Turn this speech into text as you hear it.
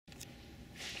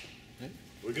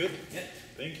We're good? Yeah.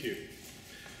 Thank you.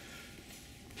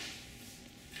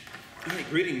 All right,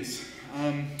 greetings.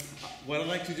 What I'd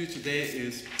like to do today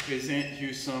is present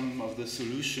you some of the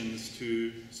solutions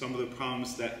to some of the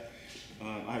problems that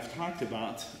I've talked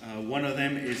about. One of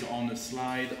them is on the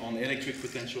slide on electric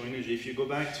potential energy. If you go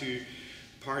back to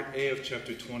part A of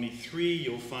chapter 23,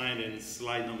 you'll find in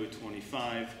slide number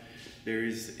 25, there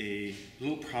is a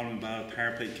little problem about a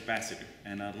paraplate capacitor.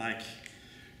 And I'd like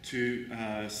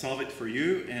to solve it for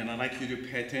you, and I'd like you to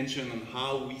pay attention on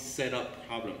how we set up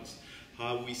problems,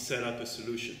 how we set up a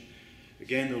solution.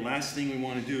 Again, the last thing we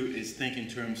want to do is think in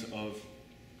terms of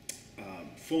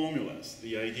formulas.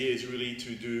 The idea is really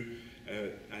to do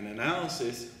an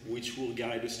analysis which will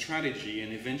guide the strategy,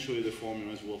 and eventually the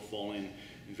formulas will fall in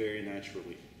very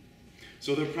naturally.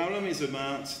 So the problem is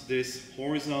about this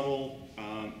horizontal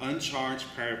uncharged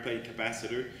paraplate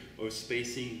capacitor of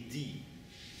spacing D.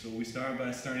 So we start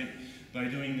by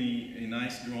doing a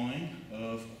nice drawing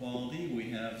of quality.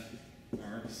 We have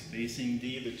our spacing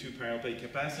D, the two paraplate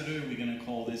capacitor. We're going to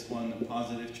call this one the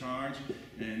positive charge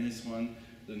and this one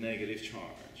the negative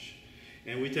charge.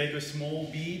 And we take a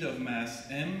small bead of mass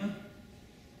M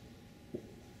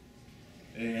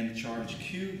and charge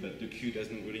Q, but the Q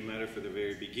doesn't really matter for the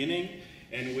very beginning.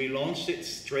 And we launched it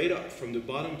straight up from the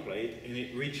bottom plate, and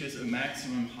it reaches a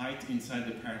maximum height inside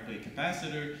the paraplate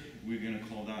capacitor. We're going to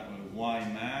call that a Y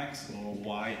max or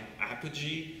Y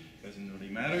apogee, doesn't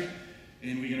really matter.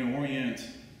 And we're going to orient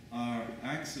our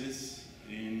axis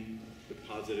in the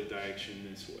positive direction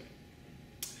this way.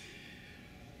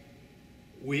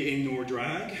 We ignore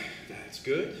drag, that's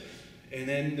good. And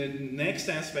then the next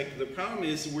aspect of the problem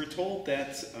is we're told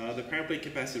that the paraplate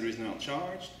capacitor is now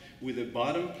charged with the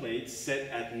bottom plate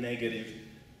set at negative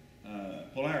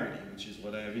polarity, which is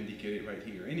what I have indicated right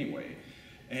here anyway.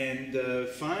 And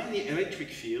find the electric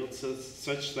field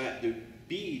such that the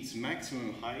bead's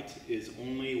maximum height is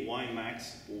only Y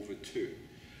max over 2.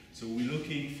 So we're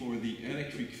looking for the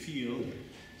electric field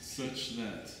such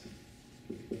that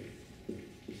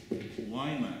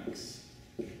Y max,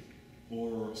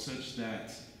 or such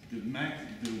that the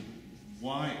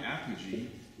Y apogee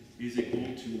is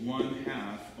equal to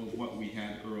 1/2 of what we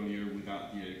had earlier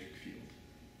without the electric field.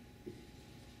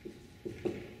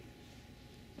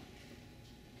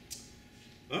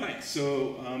 All right,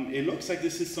 so it looks like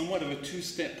this is somewhat of a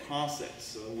two-step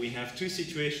process. So we have two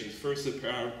situations. First, the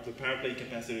paraplate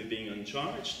capacitor being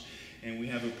uncharged, and we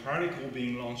have a particle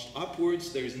being launched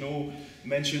upwards. There's no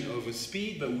mention of a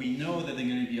speed, but we know that there's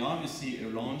going to be obviously a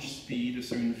launch speed, a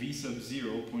certain V sub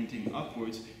 0 pointing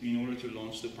upwards in order to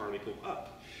launch the particle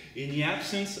up. In the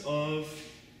absence of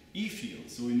E field,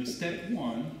 so in the step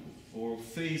 1, or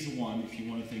phase 1, if you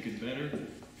want to think it better,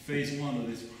 phase 1 of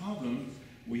this problem,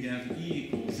 we have E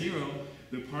equals 0.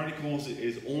 The particle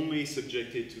is only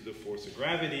subjected to the force of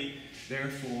gravity,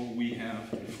 therefore we have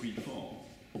free fall.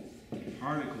 The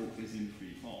particle is in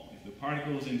free fall. If the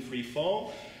particle is in free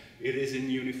fall, it is in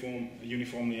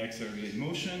uniformly accelerated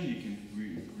motion. You can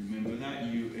remember that,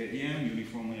 UAM,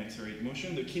 uniformly accelerated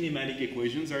motion. The kinematic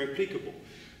equations are applicable.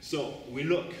 So we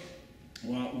look,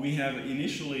 well, we have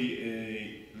initially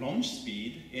a launch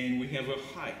speed and we have a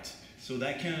height. So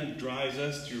that kind of drives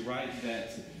us to write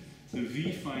that the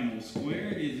V final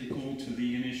squared is equal to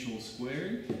the initial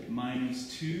squared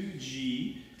minus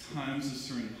 2g times a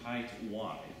certain height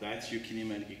y. That's your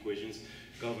kinematic equations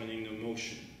governing the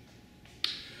motion.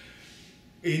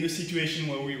 In the situation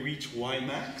where we reach y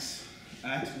max,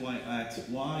 at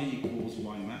y equals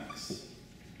y max,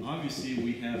 obviously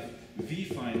we have V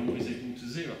final is equal to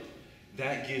 0.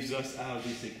 That gives us out of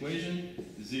this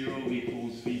equation 0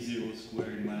 equals V0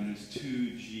 squared minus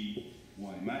 2g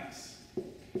y max,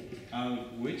 out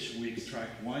of which we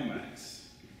extract y max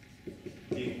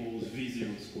equals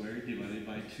V0 squared divided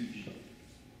by 2g.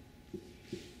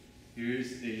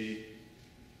 Here's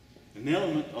an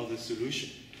element of the solution.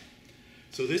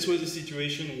 So this was a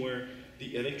situation where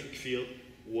the electric field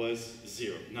was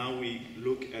 0. Now we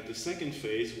look at the second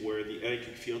phase where the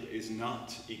electric field is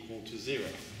not equal to 0.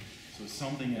 So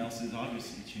something else is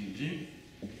obviously changing.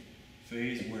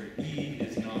 Phase where E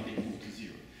is not equal to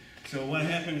 0. So what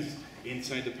happens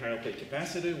inside the paraplate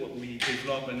capacitor? Well, we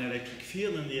develop an electric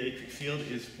field, and the electric field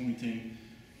is pointing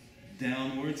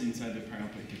downwards inside the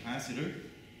paraplate capacitor.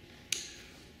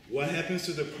 What happens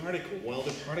to the particle? Well,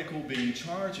 the particle being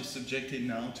charged is subjected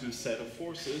now to a set of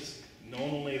forces, not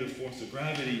only the force of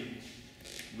gravity,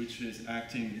 which is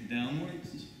acting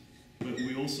downwards, but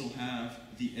we also have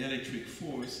the electric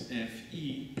force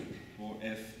Fe, or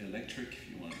F electric, if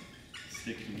you want to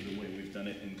stick to the way we've done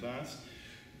it in class.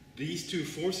 These two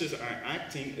forces are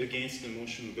acting against the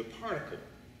motion of the particle.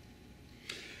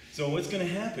 So what's going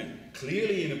to happen?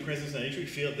 Clearly in the presence of an electric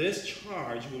field, this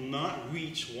charge will not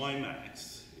reach Y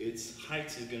max. Its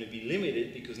height is going to be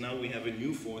limited because now we have a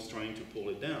new force trying to pull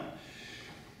it down.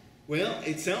 Well,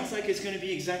 it sounds like it's going to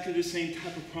be exactly the same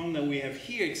type of problem that we have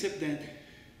here, except that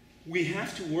we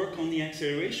have to work on the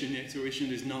acceleration. The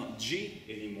acceleration is not g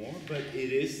anymore, but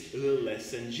it is a little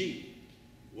less than g.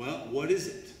 Well, what is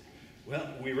it? Well,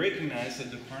 we recognize that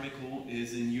the particle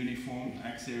is in uniform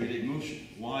accelerated motion.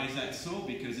 Why is that so?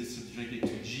 Because it's subjected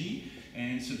to g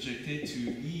and subjected to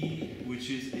E, which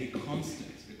is a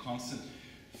constant. A constant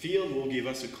field will give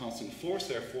us a constant force,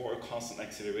 therefore a constant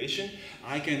acceleration.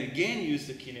 I can again use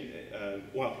the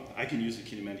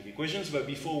kinematic equations, but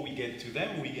before we get to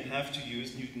them, we have to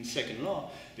use Newton's second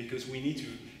law because we need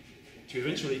to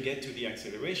eventually get to the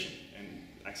acceleration. And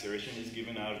acceleration is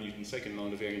given out of Newton's second law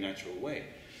in a very natural way.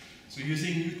 So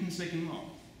using Newton's second law,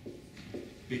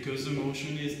 because the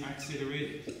motion is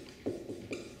accelerated,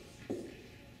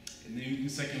 and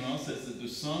Newton's second law says that the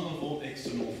sum of all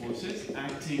external forces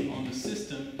acting on the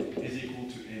system is equal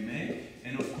to ma,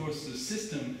 and of course the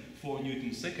system for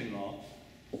Newton's second law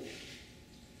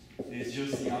is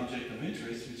just the object of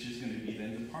interest, which is going to be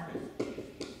then the particle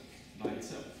by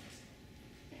itself.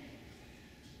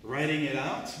 Writing it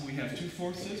out, we have two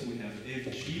forces. We have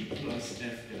Fg plus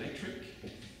F electric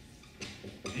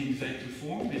in vector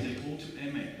form is equal to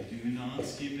ma. Do not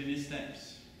skip any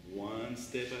steps. One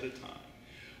step at a time.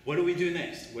 What do we do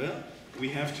next? Well, we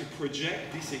have to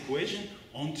project this equation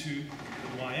onto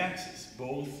the y-axis,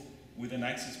 both with an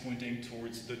axis pointing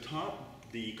towards the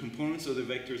top. The components of the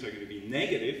vectors are going to be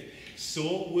negative,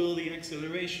 so will the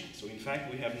acceleration. So in fact,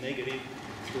 we have negative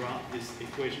throughout this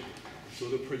equation. So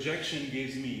the projection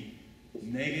gives me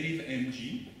negative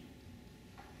mg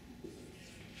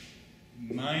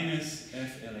minus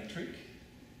F electric,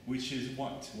 which is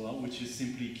what? Well, which is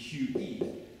simply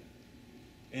QE.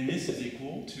 And this is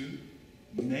equal to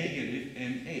negative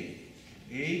ma. A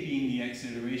being the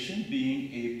acceleration,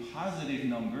 being a positive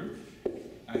number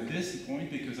at this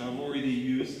point because I've already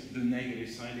used the negative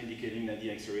sign indicating that the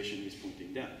acceleration is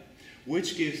pointing down.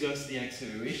 Which gives us the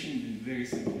acceleration in a very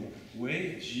simple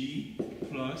way, g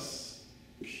plus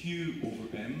q over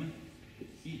m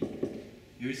e.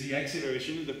 Here's the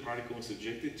acceleration that the particle is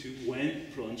subjected to when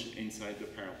plunged inside the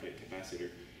parallel plate capacitor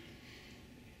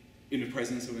in the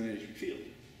presence of an electric field.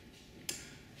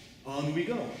 On we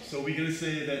go. So we're going to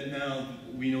say that now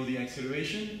we know the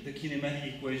acceleration, the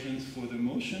kinematic equations for the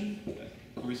motion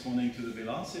corresponding to the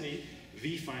velocity.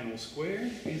 V final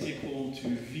squared is equal to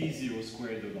V0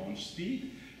 squared, the launch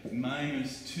speed,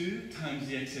 minus 2 times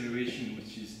the acceleration,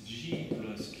 which is g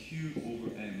plus q over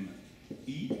m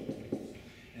e,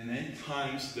 and then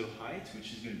times the height,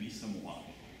 which is going to be some y.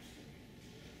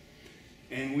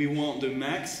 And we want the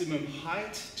maximum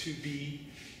height to be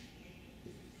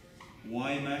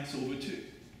y max over 2.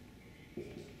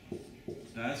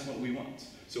 That's what we want.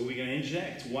 So we're going to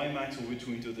inject y max over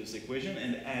 2 into this equation,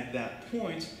 and at that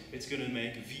point, it's going to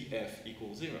make Vf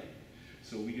equals 0.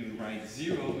 So we're going to write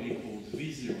 0 equals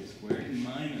V0 squared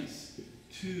minus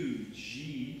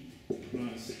 2g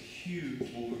plus q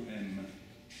over m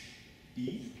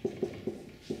e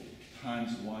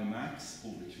times y max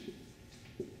over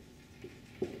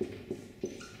 2.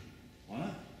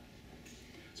 Voila.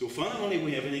 So finally,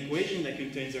 we have an equation that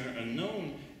contains our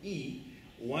unknown e.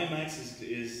 Y max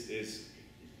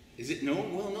is it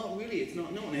known? Well, not really. It's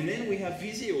not known. And then we have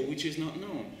V0, which is not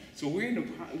known. So we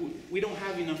don't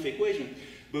have enough equation.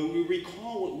 But we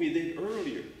recall what we did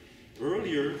earlier.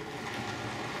 Earlier,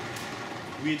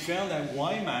 we had found that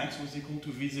y max was equal to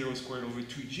V0 squared over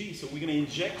 2g. So we're going to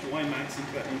inject y max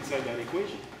inside that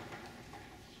equation.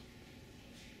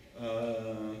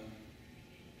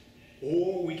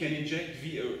 Or we can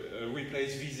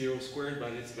replace V0 squared by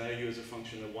its value as a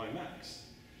function of y max.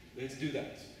 Let's do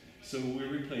that. So we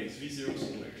replace V0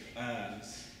 squared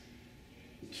as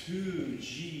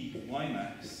 2g y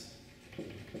max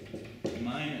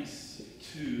minus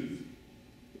 2g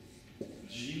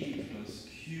plus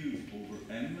q over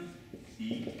m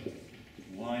e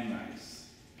y max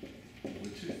over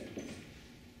 2.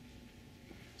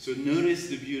 So notice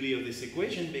the beauty of this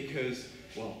equation because,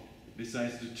 well,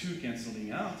 besides the 2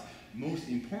 canceling out, most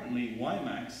importantly, y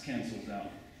max cancels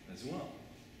out as well.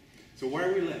 So what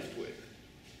are we left with?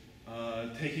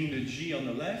 Taking the g on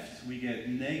the left, we get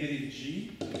negative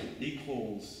g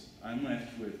equals, I'm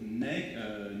left with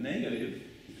negative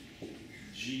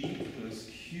g plus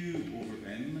q over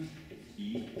m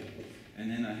e,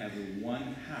 and then I have a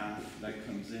 1/2 that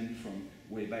comes in from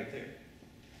way back there.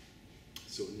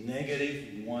 So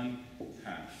negative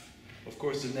 1/2. Of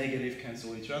course, the negative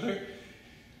cancel each other.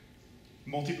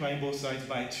 multiplying both sides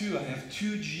by 2, I have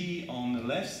 2g on the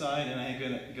left side, and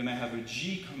I'm gonna have a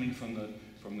g coming from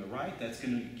the right. That's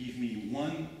gonna give me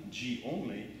 1g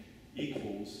only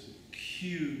equals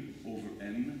q over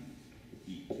m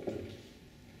e.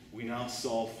 We now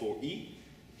solve for E.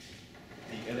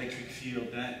 The electric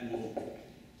field, that will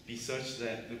be such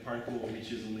that the particle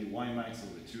reaches only y max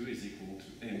over 2 is equal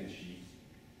to mg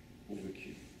over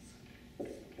q.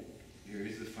 Here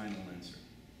is the final answer.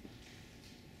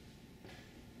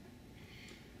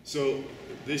 So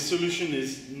this solution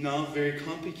is not very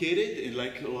complicated. And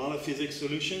like a lot of physics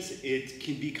solutions, it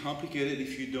can be complicated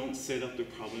if you don't set up the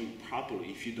problem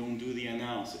properly, if you don't do the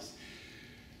analysis.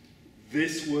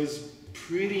 This was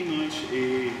pretty much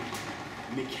a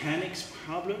mechanics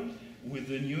problem with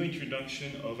the new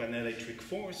introduction of an electric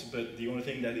force, but the only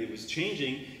thing that it was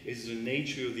changing is the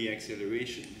nature of the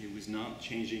acceleration. It was not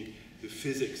changing the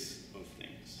physics of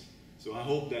things. So I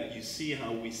hope that you see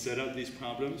how we set up these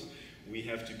problems. We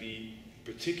have to be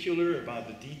particular about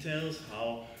the details,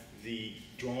 how the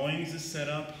drawings are set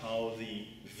up, how the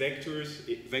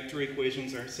vector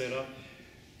equations are set up.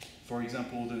 For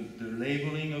example, the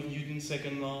labeling of Newton's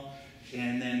second law,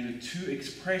 and then the two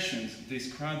expressions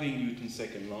describing Newton's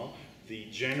second law, the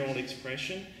general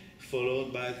expression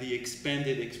followed by the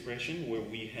expanded expression where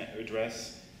we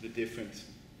address the different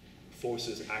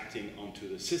forces acting onto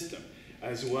the system,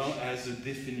 as well as the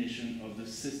definition of the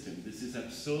system. This is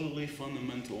absolutely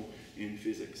fundamental in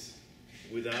physics.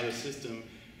 Without a system,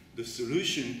 the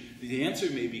solution, the answer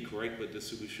may be correct, but the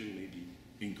solution may be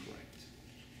incorrect.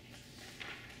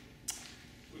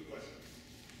 Quick question.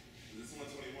 Is this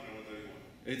 121 or 131?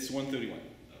 It's 131.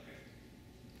 Okay.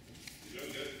 You're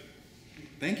doing good.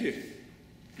 Thank you.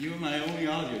 You're my only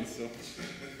audience, so.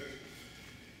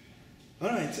 All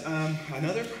right,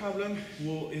 another problem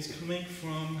is coming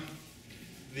from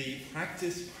the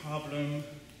practice problem,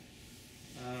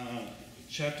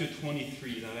 chapter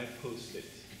 23 that I posted.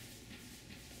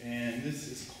 And this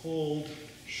is called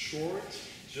short,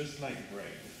 just like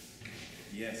bread.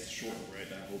 Yes, short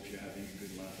bread. I hope you're having a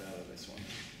good laugh out of this one.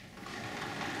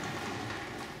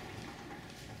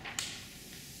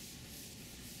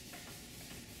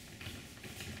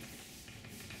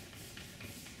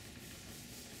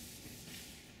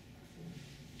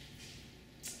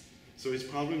 So it's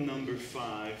problem number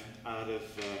 5 out of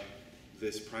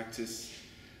this practice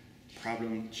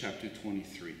problem, chapter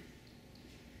 23.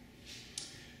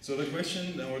 So the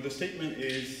question, or the statement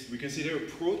is, we consider a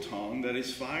proton that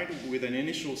is fired with an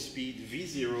initial speed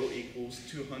v0 equals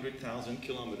 200,000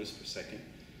 kilometers per second,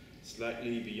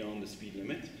 slightly beyond the speed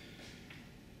limit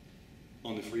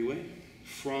on the freeway,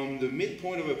 from the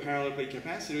midpoint of a parallel plate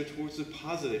capacitor towards the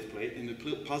positive plate, and the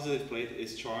positive plate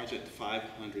is charged at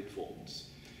 500 volts.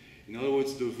 In other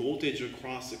words, the voltage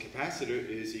across the capacitor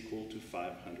is equal to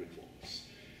 500 volts.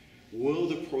 Will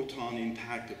the proton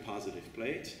impact the positive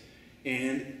plate?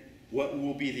 And what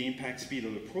will be the impact speed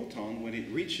of the proton when it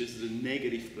reaches the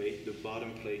negative plate, the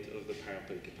bottom plate of the parallel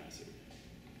plate capacitor?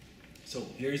 So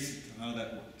here's how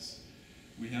that works.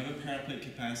 We have a parallel plate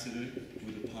capacitor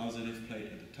with a positive plate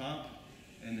at the top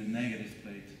and a negative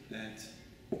plate at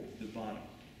the bottom.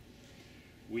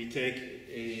 We take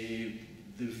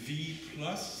the V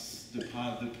plus, the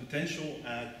potential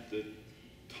at the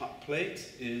top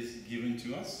plate is given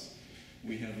to us.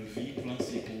 We have a V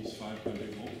plus equals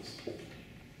 500 volts.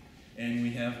 And we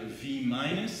have a V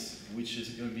minus, which is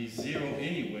going to be 0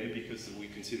 anyway, because we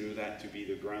consider that to be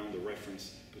the ground, the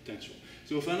reference potential.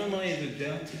 So fundamentally, the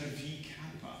delta V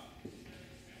kappa,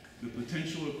 the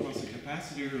potential across the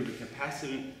capacitor, or the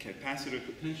capacitor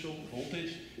potential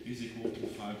voltage, is equal to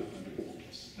 500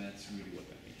 volts. That's really what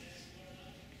that means.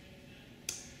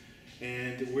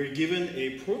 And we're given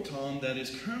a proton that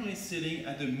is currently sitting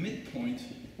at the midpoint.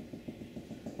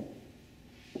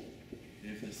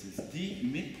 If this is the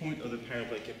midpoint of the parallel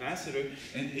plate capacitor,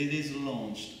 and it is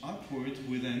launched upward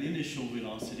with an initial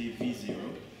velocity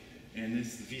v0, and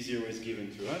this v0 is given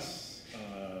to us.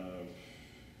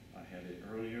 I had it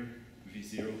earlier.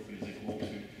 v0 is equal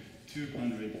to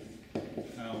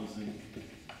 200,000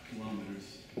 kilometers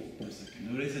per second.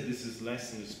 Notice that this is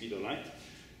less than the speed of light,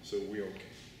 so we're okay.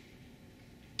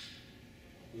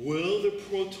 Will the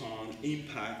proton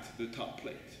impact the top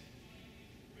plate?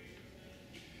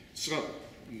 So,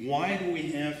 why do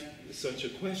we have such a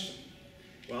question?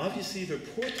 Well, obviously the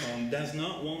proton does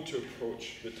not want to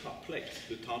approach the top plate.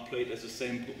 The top plate has the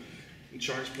same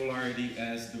charge polarity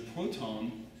as the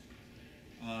proton.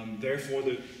 Therefore,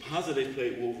 the positive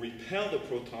plate will repel the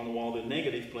proton while the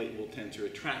negative plate will tend to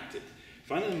attract it.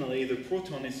 Finally, the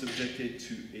proton is subjected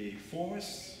to a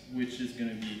force, which is going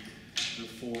to be the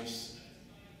force,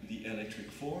 the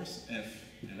electric force, F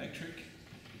electric,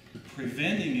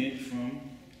 preventing it from,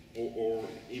 or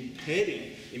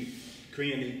impeding,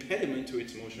 creating an impediment to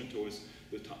its motion towards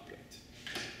the top plate.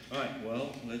 All right,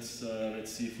 well, let's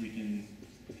see if we can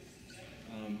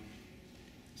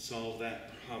solve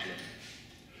that problem.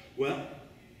 Well,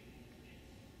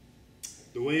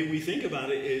 the way we think about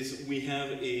it is we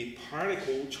have a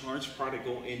particle, charged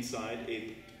particle, inside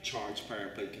a charged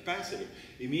paraplate capacitor.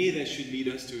 Immediately that should lead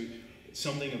us to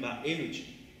something about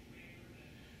energy.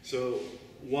 So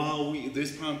while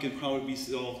this problem can probably be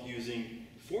solved using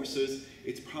forces,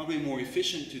 it's probably more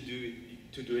efficient to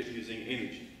do it using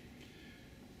energy.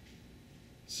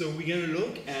 So we're going to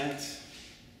look at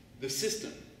the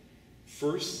system.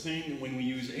 First thing when we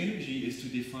use energy is to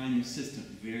define your system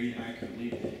very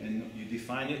accurately, and you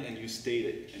define it and you state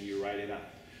it and you write it out.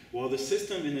 Well, the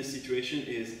system in this situation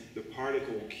is the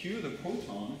particle Q, the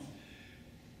proton,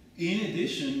 in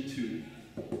addition to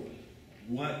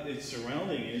what its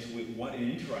surrounding is with what it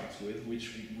interacts with,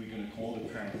 which we're going to call the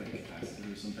paraplate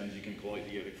capacitor. Sometimes you can call it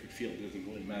the electric field, it doesn't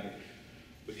really matter.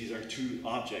 But these are two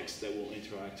objects that will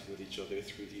interact with each other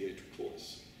through the electric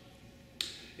force.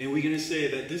 And we're going to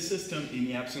say that this system, in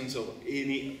the absence of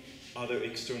any other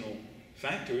external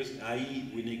factors, i.e.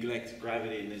 we neglect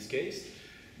gravity in this case,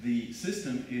 the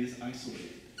system is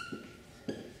isolated.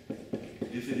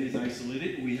 If it is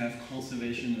isolated, we have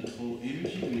conservation of total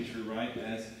energy, which we write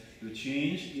as the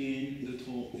change in the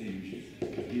total energy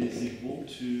is equal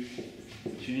to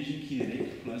the change in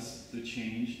kinetic plus the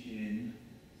change in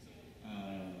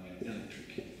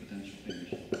electric potential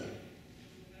energy.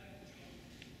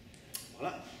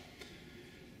 Voila.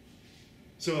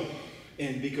 So,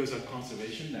 and because of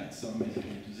conservation, that sum is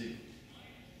equal to 0.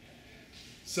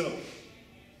 So,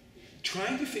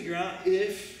 trying to figure out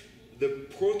if the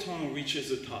proton reaches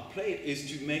the top plate is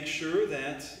to make sure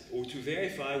that, or to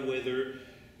verify whether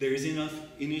there is enough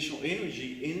initial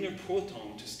energy in the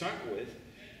proton to start with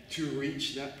to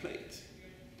reach that plate.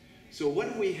 So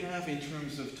what do we have in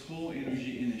terms of total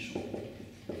energy initial?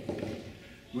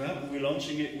 Well, we're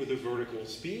launching it with a vertical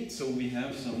speed, so we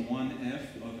have some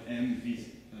 1F of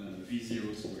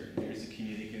mv0 squared. There's the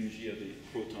kinetic energy of the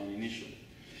proton initially.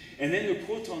 And then the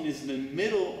proton is in the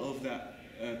middle of that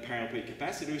paraplate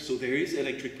capacitor, so there is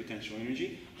electric potential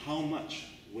energy. How much?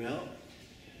 Well,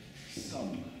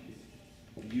 some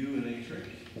U electric.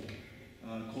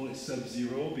 Call it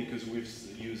sub-zero because we've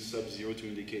used sub-zero to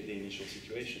indicate the initial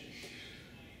situation.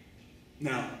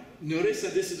 Now, notice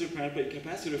that this is a paraplate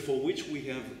capacitor for which we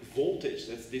have voltage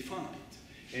that's defined.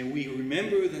 And we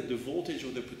remember that the voltage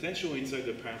or the potential inside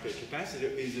the paraplate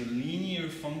capacitor is a linear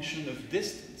function of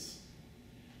distance.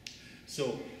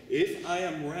 So if I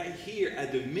am right here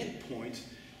at the midpoint,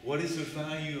 what is the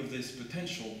value of this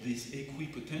potential, this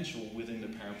equipotential within the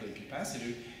paraplate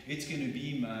capacitor? It's going to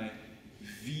be my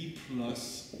V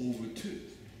plus over 2.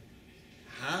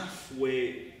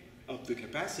 Halfway up the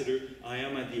capacitor, I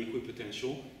am at the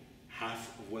equipotential,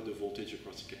 half of what the voltage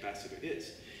across the capacitor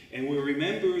is. And we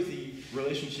remember the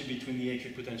relationship between the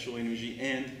electric potential energy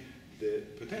and the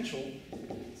potential.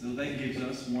 So that gives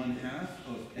us 1/2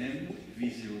 of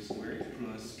mv0 squared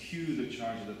plus q, the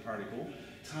charge of the particle,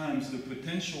 times the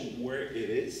potential where it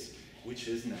is, which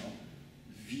is now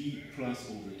v plus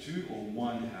over 2, or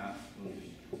 1/2 of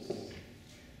v plus.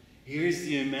 Here's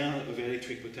the amount of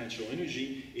electric potential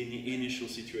energy in the initial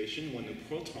situation when the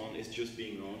proton is just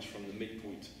being launched from the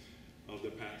midpoint of the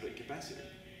paraplate capacitor.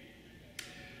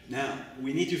 Now,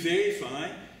 we need to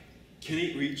verify, can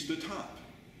it reach the top?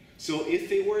 So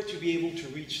if it were to be able to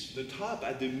reach the top,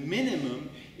 at the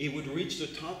minimum, it would reach the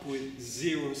top with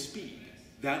 0 speed.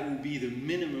 That would be the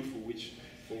minimum for which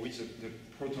the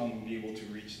proton would be able to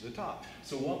reach the top.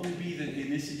 So what would be, in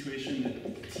this situation, the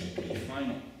TP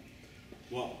final?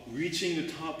 Well, reaching the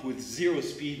top with 0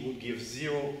 speed would give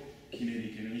 0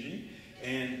 kinetic energy,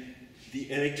 and the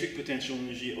electric potential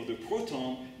energy of the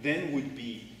proton then would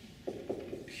be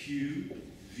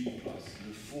QV plus,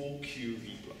 the full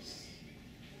QV plus.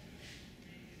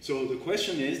 So the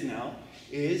question is now,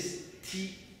 is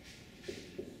TEI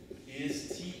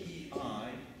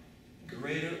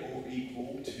greater or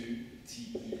equal to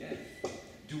TEF?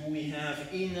 Do we have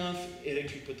enough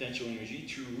electric potential energy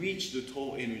to reach the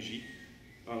total energy?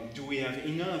 Do we have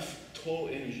enough total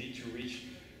energy to reach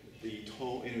the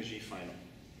total energy final?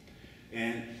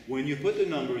 And when you put the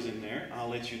numbers in there, I'll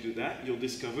let you do that, you'll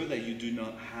discover that you do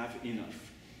not have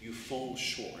enough. You fall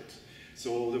short.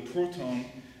 So the proton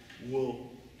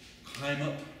will climb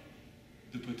up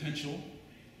the potential,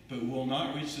 but will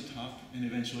not reach the top, and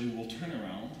eventually will turn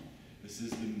around. This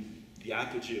is the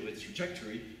apogee of its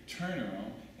trajectory, turn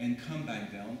around, and come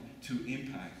back down to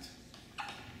impact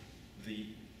the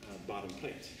bottom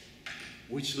plate.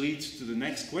 which leads to the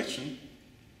next question.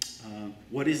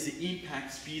 What is the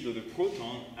impact speed of the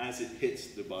proton as it hits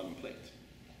the bottom plate?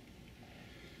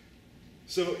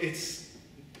 So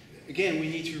again, we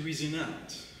need to reason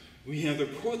out. We have a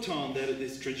proton that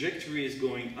its trajectory is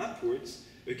going upwards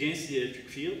against the electric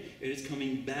field, and it's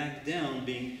coming back down,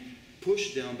 being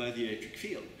pushed down by the electric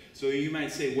field. So you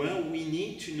might say, well, we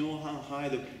need to know how high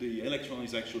the electron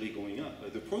is actually going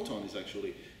up, the proton is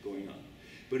actually going up.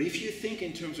 But if you think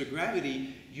in terms of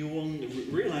gravity, you will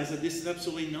realize that this is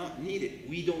absolutely not needed.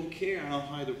 We don't care how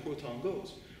high the proton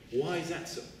goes. Why is that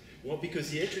so? Well, because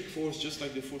the electric force, just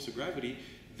like the force of gravity,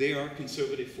 they are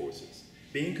conservative forces.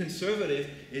 Being conservative,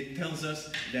 it tells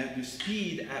us that the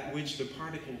speed at which the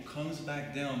particle comes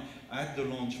back down at the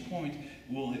launch point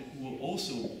will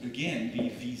also, again, be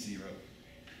v0.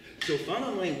 So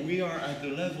fundamentally, we are at the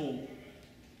level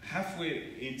halfway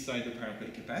inside the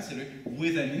paraplate capacitor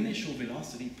with an initial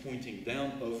velocity pointing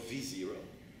down of v0.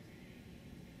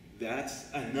 That's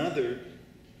another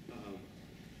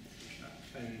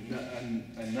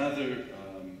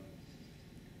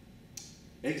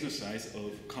exercise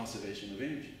of conservation of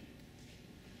energy.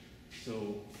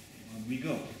 So on we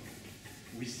go.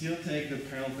 We still take the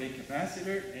paraplate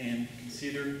capacitor and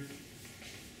consider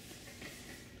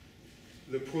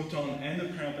the proton and the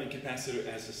paraplate capacitor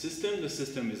as a system. The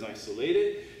system is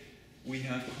isolated. We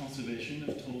have conservation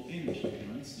of total energy.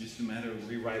 It's just a matter of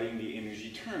rewriting the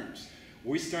energy terms.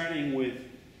 We're starting with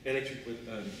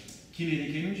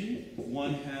kinetic energy,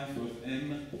 1/2 of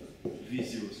m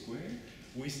v0 squared.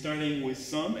 We're starting with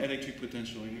some electric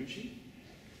potential energy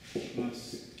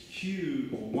plus q,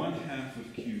 or 1/2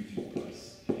 of qv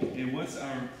plus. And what's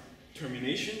our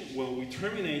termination? Well, we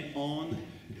terminate on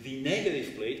the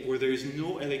negative plate where there is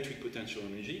no electric potential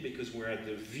energy because we're at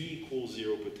the v equals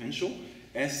 0 potential,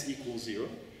 s equals 0.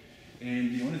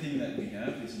 And the only thing that we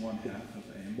have is 1/2 of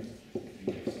m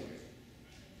vf squared.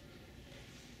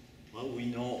 Well, we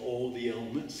know all the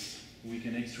elements. We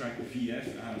can extract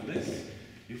vf out of this.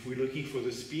 If we're looking for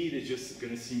the speed, it's just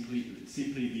going to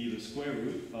simply be the square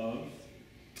root of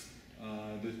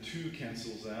the 2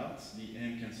 cancels out, the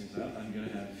m cancels out. I'm going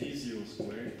to have v0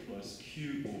 squared plus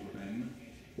q over m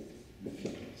v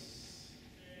plus.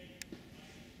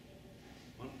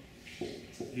 Well,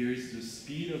 here's the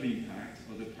speed of impact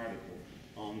of the particle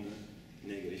on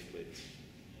the negative plate.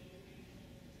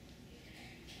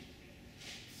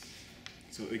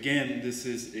 So again, this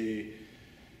is a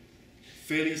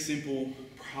fairly simple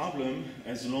problem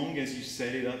as long as you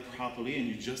set it up properly and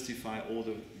you justify all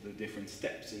the different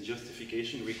steps. And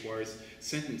justification requires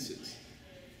sentences.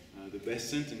 The best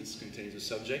sentence contains a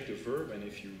subject, a verb, and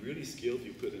if you're really skilled,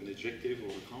 you put an adjective or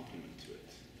a complement to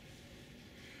it.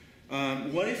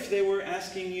 What if they were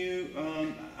asking you,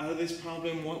 out of this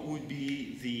problem, what would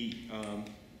be the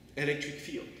electric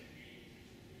field?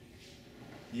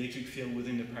 The electric field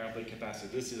within the paraplate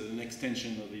capacitor. This is an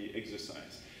extension of the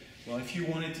exercise. Well, if you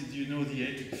wanted to know the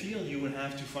electric field, you would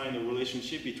have to find a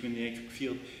relationship between the electric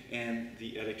field and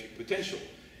the electric potential.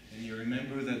 And you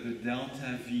remember that the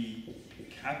delta V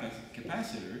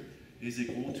capacitor is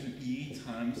equal to E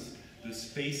times the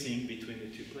spacing between the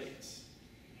 2 plates.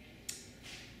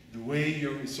 The way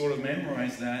you sort of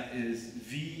memorize that is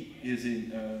V is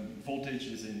in, voltage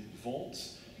is in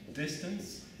volts,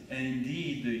 distance, and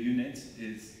indeed the unit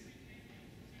is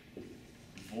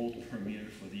volt per meter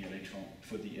for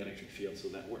the electric field, so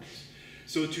that works.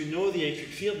 So to know the electric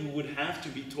field, we would have to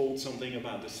be told something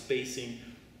about the spacing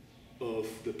of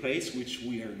the plates, which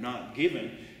we are not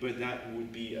given, but that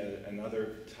would be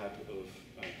another type of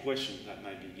question that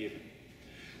might be given.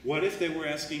 What if they were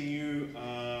asking you,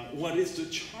 what is the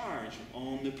charge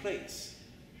on the plates?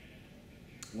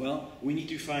 Well, we need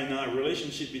to find out a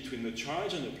relationship between the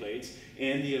charge on the plates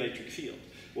and the electric field.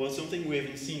 Well, it's something we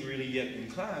haven't seen really yet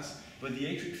in class, but the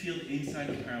electric field inside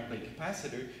the paraplate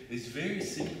capacitor is very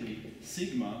simply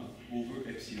sigma over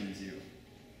epsilon 0.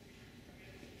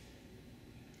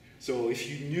 So if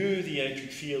you knew the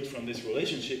electric field from this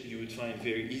relationship, you would find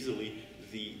very easily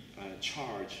the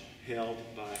charge held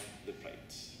by the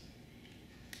plates.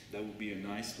 That would be a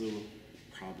nice little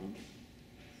problem.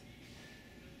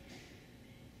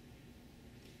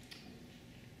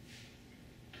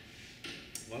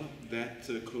 Well, that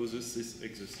closes this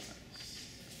exercise.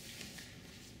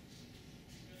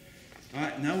 All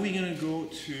right, now we're going to go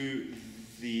to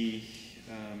the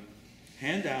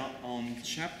handout on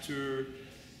chapter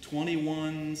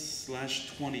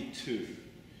 21/22.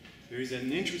 There is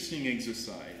an interesting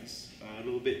exercise, a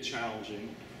little bit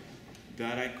challenging.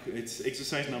 It's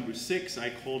exercise number 6.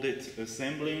 I called it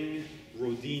Assembling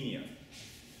Rodinia.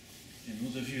 And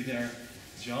those of you that are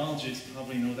geologists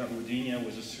probably know that Rodinia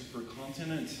was a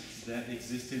supercontinent that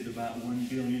existed about 1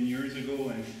 billion years ago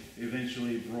and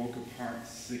eventually broke apart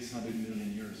 600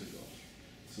 million years ago.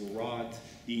 So rod,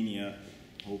 Enya,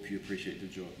 hope you appreciate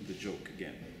the joke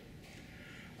again.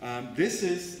 This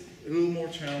is a little more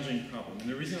challenging problem. And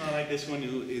the reason I like this one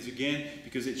is again,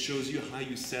 because it shows you how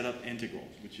you set up integrals,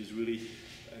 which is really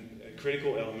a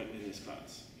critical element in this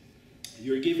class.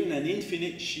 You're given an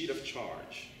infinite sheet of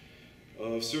charge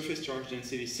of surface charge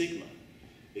density sigma.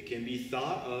 It can be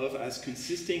thought of as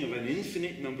consisting of an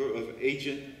infinite number of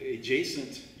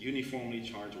adjacent uniformly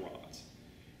charged rods.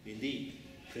 Indeed,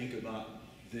 think about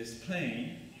this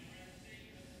plane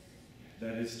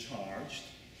that is charged,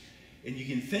 and you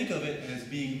can think of it as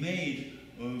being made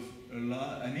of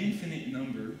an infinite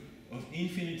number of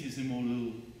infinitesimal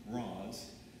little rods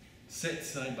set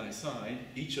side by side,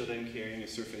 each of them carrying a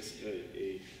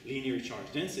linear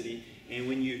charge density. And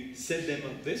when you set them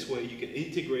up this way, you can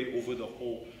integrate over the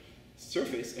whole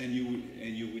surface, and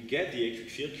you would get the electric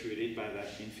field created by that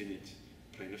infinite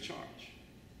plane of charge.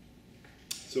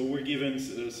 So we're given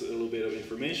a little bit of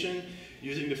information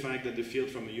using the fact that the field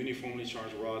from a uniformly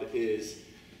charged rod is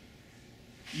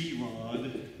E rod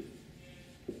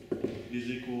is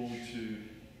equal to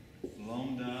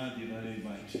lambda divided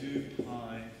by 2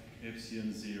 pi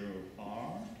epsilon 0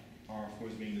 r. R, of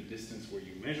course, being the distance where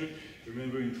you measure.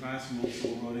 Remember, in class, we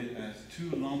also wrote it as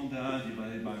 2 lambda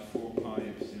divided by 4 pi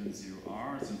epsilon 0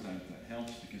 r. Sometimes that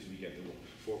helps because we get the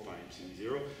 4 pi epsilon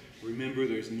 0. Remember,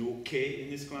 there's no k in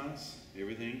this class.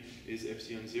 Everything is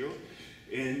epsilon 0.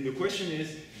 And the question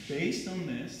is, based on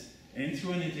this, and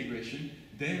through an integration,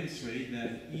 demonstrate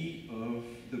that E of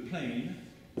the plane,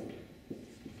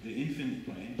 the infinite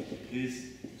plane,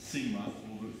 is sigma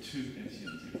over 2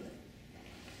 epsilon 0.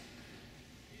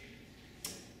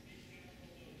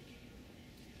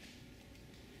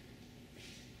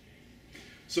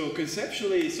 So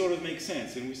conceptually, it sort of makes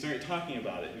sense, and we start talking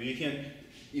about it. You can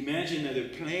imagine that a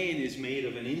plane is made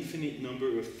of an infinite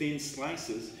number of thin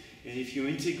slices, and if you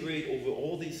integrate over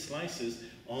all these slices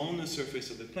on the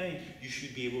surface of the plane, you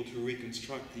should be able to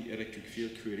reconstruct the electric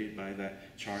field created by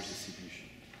that charge distribution.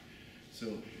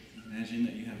 So imagine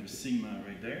that you have a sigma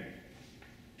right there.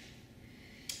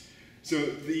 So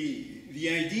the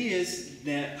idea is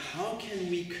that how can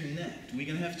we connect? We're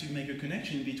going to have to make a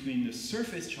connection between the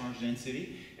surface charge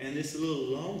density and this little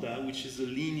lambda, which is the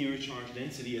linear charge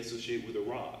density associated with a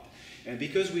rod. And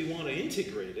because we want to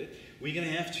integrate it, we're going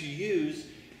to have to use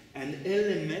an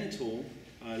elemental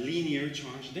linear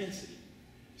charge density.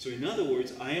 So in other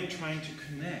words, I am trying to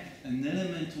connect an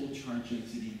elemental charge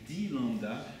density d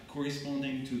lambda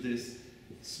corresponding to this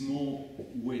small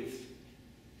width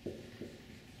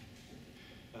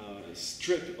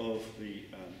strip of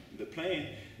the plane,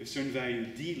 a certain value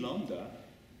d lambda,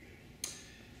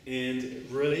 and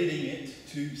relating it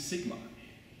to sigma,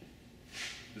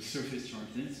 the surface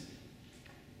charge density.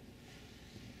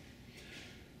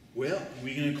 Well,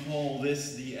 we're going to call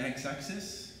this the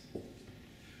x-axis.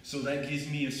 So that gives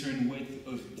me a certain width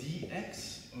of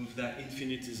dx of that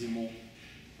infinitesimal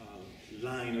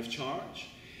line of charge.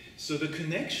 So the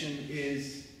connection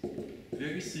is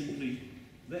very simply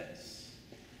this.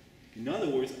 In other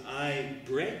words, I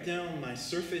break down my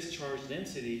surface charge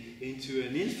density into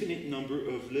an infinite number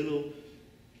of little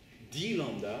d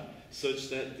lambda, such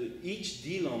that each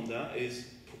d lambda is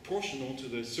proportional to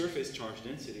the surface charge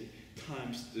density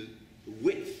times the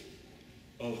width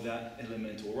of that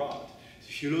elemental rod. So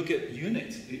if you look at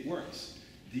units, it works.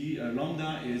 The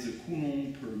lambda is a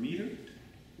coulomb per meter.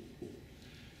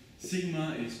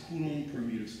 Sigma is coulomb per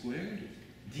meter squared.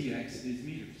 Dx is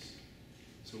meters.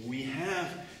 So we have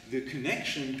the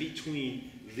connection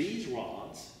between these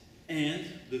rods and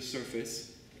the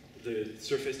surface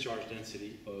charge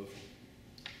density of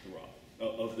the rod,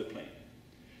 of the plane.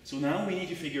 So now we need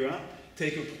to figure out,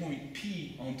 take a point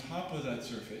P on top of that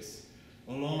surface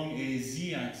along a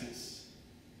z-axis.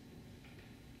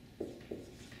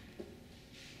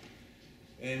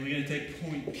 And we're going to take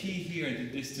point P here at the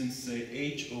distance, say,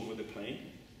 h over the plane.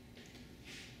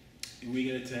 And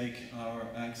we're going to take our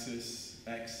axis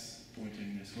x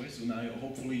pointing this way. So now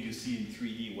hopefully you see in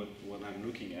 3D what I'm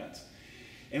looking at.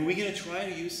 And we're going to try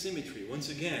to use symmetry. Once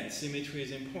again, symmetry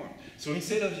is important. So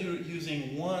instead of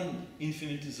using one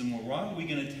infinitesimal rod, we're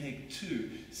going to take two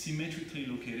symmetrically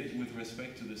located with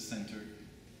respect to the center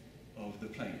of the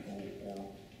plane, or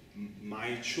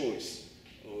my choice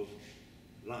of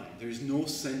line. There's no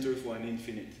center for an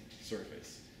infinite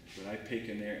surface, but I pick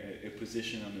a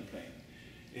position on the plane.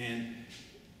 And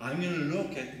I'm going to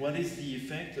look at what is the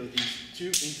effect of these two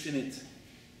infinite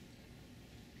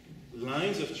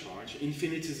lines of charge,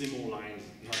 infinitesimal lines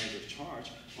of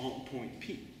charge on point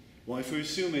P. Well, if we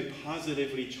assume a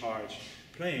positively charged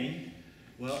plane,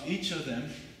 well, each of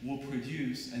them will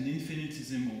produce an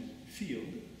infinitesimal field,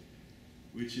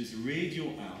 which is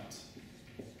radial out.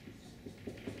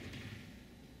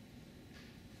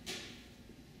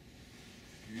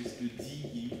 Here's the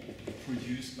dE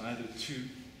produced by the two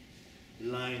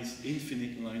lines,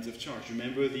 infinite lines of charge.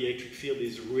 Remember, the electric field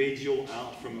is radial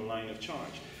out from a line of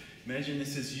charge. Imagine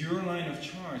this is your line of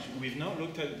charge. We've not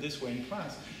looked at it this way in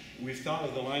class. We've thought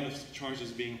of the line of charge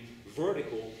as being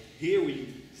vertical. Here we're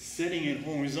setting it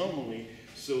horizontally,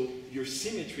 so your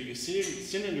symmetry, your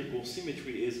cylindrical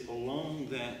symmetry is along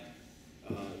that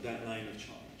line of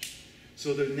charge.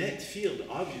 So the net field,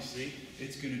 obviously,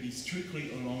 it's going to be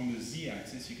strictly along the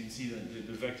z-axis. You can see that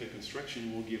the vector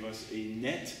construction will give us a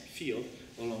net field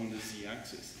along the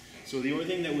z-axis. So the only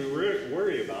thing that we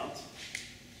worry about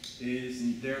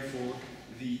is, therefore,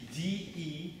 the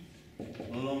dE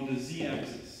along the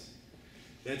z-axis.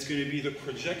 That's going to be the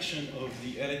projection of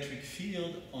the electric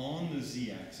field on the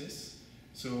z-axis.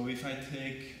 So if I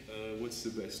take, what's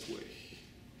the best way?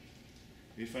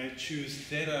 If I choose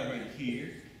theta right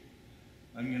here,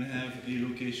 I'm going to have a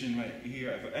location right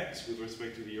here of x with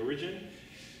respect to the origin.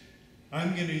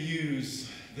 I'm going to use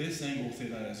this angle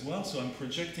theta as well, so I'm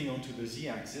projecting onto the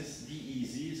z-axis.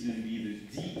 dEz is going to be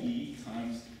the dE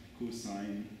times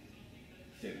cosine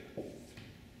theta.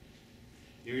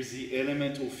 Here's the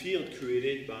elemental field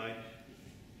created by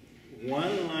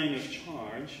one line of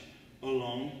charge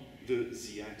along the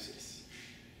z-axis.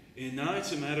 And now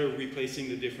it's a matter of replacing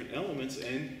the different elements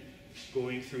and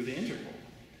going through the integral.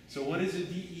 So what is the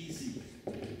dEz?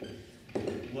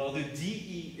 Well, the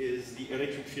dE is the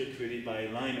electric field created by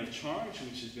a line of charge,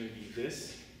 which is going to be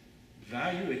this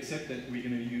value, except that we're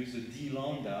going to use the d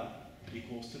lambda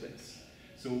equals to this.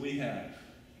 So we have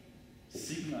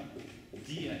sigma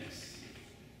dx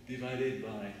divided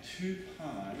by 2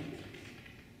 pi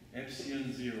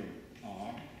epsilon 0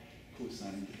 r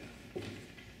cosine theta.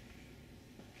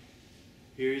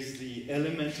 Here's the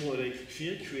elemental electric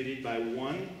field created by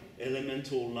one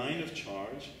elemental line of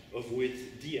charge of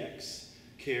width dx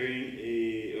carrying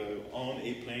on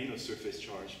a plane of surface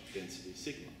charge density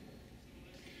sigma.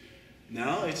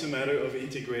 Now it's a matter of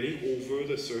integrating over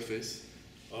the surface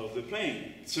of the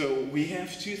plane. So we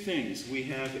have two things.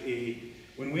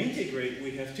 When we integrate,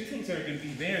 we have two things that are going to be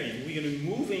varying. We're going to be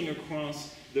moving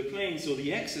across the plane, so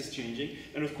the x is changing,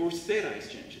 and of course theta is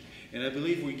changing. And I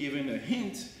believe we're given a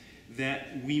hint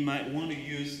that we might want to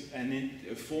use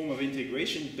a form of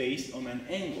integration based on an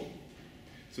angle.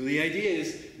 So the idea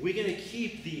is we're going to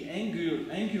keep the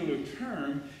angular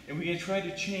term, and we're going to try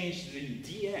to change the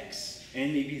dx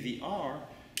and maybe the r,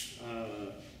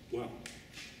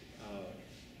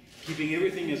 keeping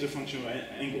everything as a function of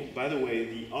angle. By the way,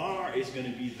 the r is going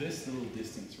to be this little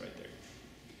distance right there.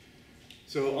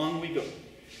 So on we go.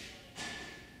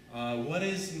 How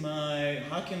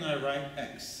can I write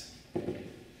x?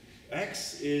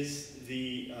 X is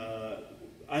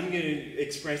I'm going to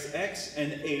express x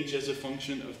and h as a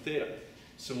function of theta.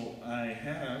 So I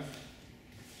have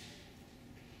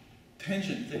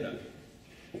tangent theta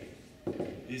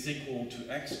is equal to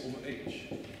x over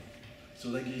h. So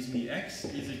that gives me x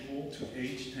is equal to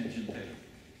h tangent theta,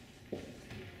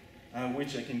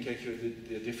 which I can calculate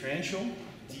the differential.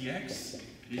 Dx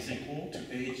is equal to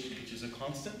h, which is a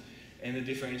constant, and the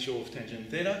differential of tangent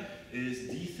theta is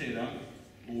d theta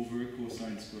over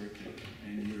cosine squared theta.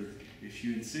 And if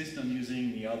you insist on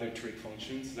using the other trig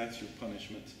functions, that's your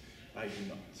punishment. I do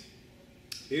not.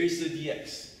 Here's the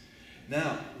dx.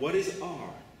 Now, what is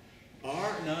r?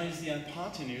 R now is the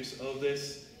hypotenuse of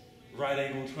this right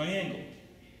angle triangle.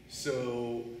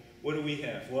 So what do we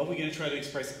have? Well, we're going to try to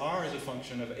express r as a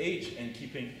function of h and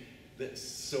keeping this.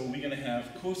 So we're going to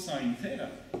have cosine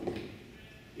theta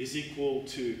is equal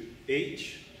to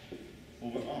h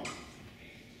over r.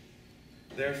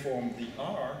 Therefore, the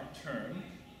r term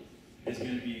is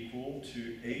going to be equal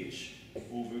to h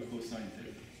over cosine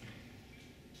theta.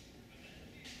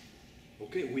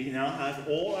 Okay, we now have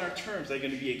all our terms that are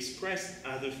going to be expressed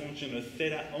as a function of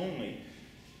theta only.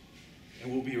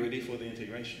 And we'll be ready for the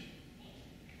integration.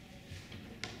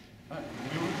 All right,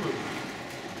 we'll improve.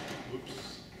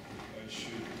 Oops, I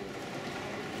should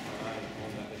rely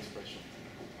on that expression.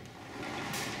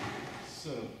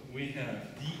 So we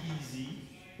have dEz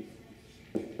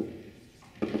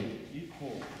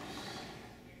equals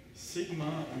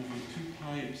sigma over 2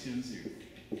 pi epsilon 0.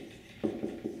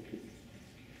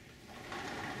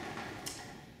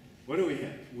 What do we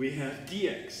have? We have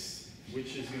dx,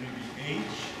 which is going to be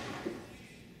h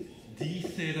d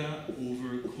theta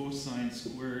over cosine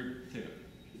squared theta.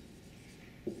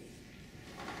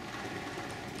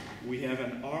 we have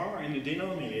an r in the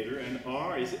denominator, and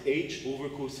r is h over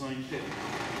cosine theta.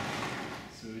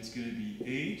 So it's going to be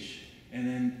h, and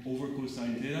then over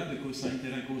cosine theta, the cosine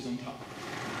theta goes on top.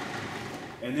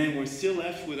 And then we're still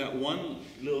left with that one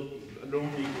little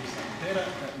lonely cosine theta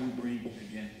that we'll bring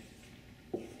again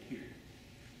here.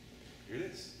 Here it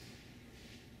is.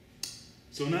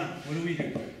 So now, what do we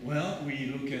do? Well, we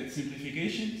look at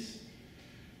simplifications.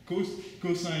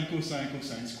 Cosine, cosine,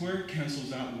 cosine squared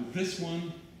cancels out with this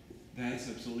one. That's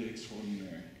absolutely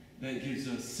extraordinary. That gives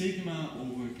us sigma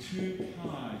over 2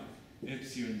 pi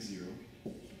epsilon 0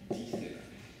 d theta.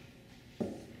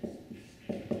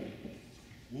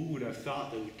 Who would have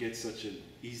thought that we'd get such an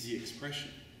easy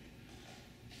expression?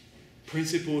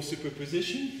 Principal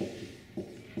superposition.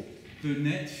 The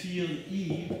net field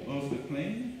E of the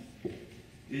plane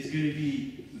is going to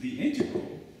be the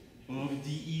integral of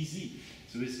dEz.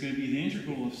 So it's going to be the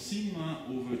integral of sigma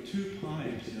over 2 pi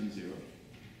epsilon 0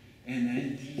 and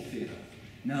then d theta.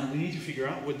 Now we need to figure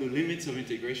out what the limits of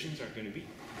integrations are going to be.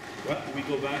 Well, we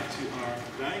go back to our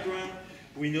diagram.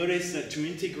 We notice that to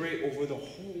integrate over the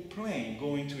whole plane,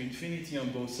 going to infinity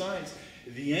on both sides,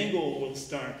 the angle will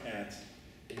start at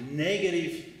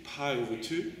negative pi over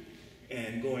 2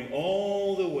 and going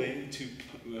all the way to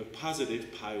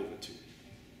positive pi over 2.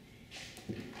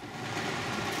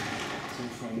 So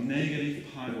from negative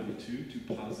pi over 2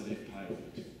 to positive pi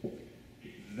over 2.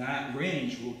 That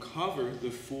range will cover the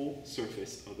full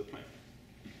surface of the plane.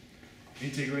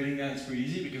 Integrating that is pretty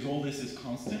easy because all this is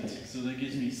constant. So that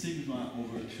gives me sigma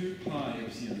over 2 pi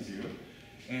epsilon 0.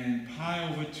 And pi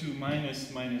over 2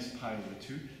 minus pi over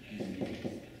 2 gives me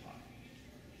pi.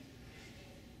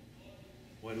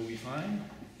 What do we find?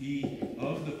 E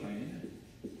of the plane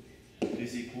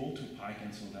is equal to pi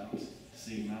cancelled out,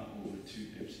 sigma over 2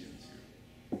 epsilon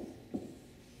 0.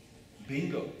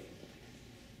 Bingo!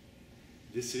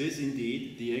 This is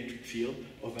indeed the electric field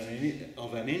of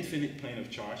an infinite plane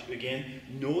of charge. Again,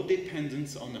 no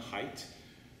dependence on the height,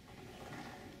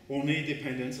 only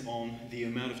dependence on the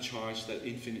amount of charge that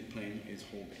infinite plane is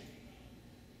holding.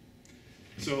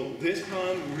 So this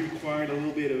problem required a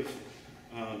little bit of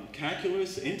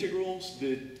calculus, integrals.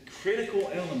 The critical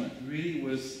element really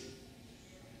was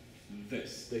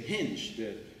this, the hinge,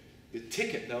 the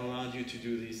ticket that allowed you to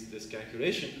do this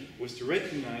calculation was to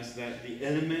recognize that the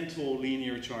elemental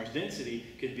linear charge density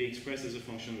can be expressed as a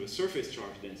function of the surface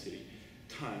charge density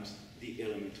times the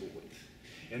elemental width.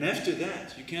 And after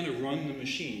that, you kind of run the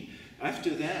machine. After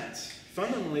that,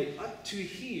 fundamentally up to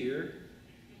here,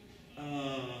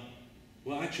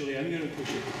 well actually I'm going to push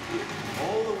it here.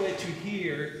 All the way to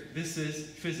here, this is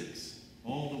physics.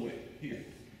 All the way here.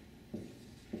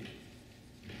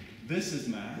 This is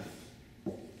math.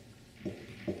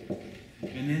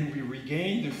 And then we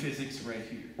regain the physics right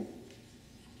here.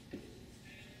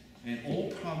 And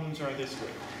all problems are this way.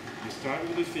 You start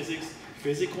with the physics,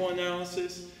 physical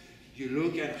analysis, you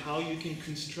look at how you can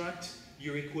construct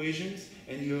your equations,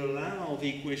 and you allow the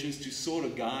equations to sort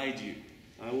of guide you.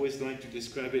 I always like to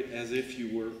describe it as if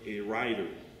you were a rider,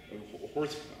 a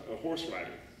horse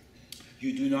rider.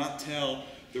 You do not tell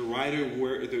the rider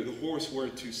where the horse where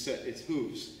to set its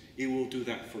hooves. It will do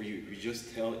that for you. You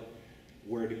just tell it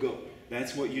where to go.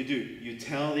 That's what you do. You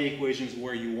tell the equations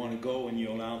where you want to go, and you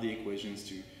allow the equations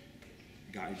to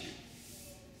guide you.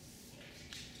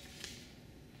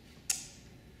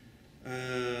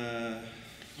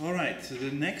 All right, so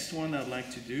the next one I'd like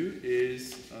to do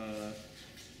is a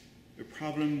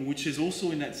problem which is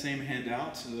also in that same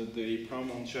handout, the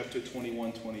problem on chapter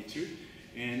 21-22,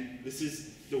 and this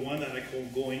is the one that I call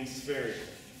going spherical.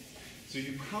 So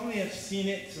you probably have seen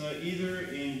it either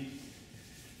in,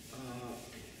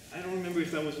 I don't remember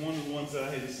if that was one of the ones that I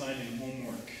had assigned in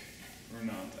homework or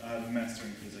not, out of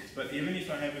mastering physics. But even if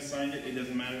I have assigned it, it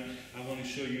doesn't matter. I want to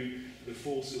show you the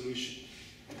full solution,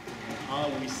 how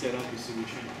we set up a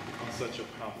solution on such a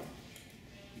problem.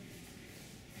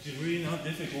 Which is really not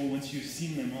difficult once you've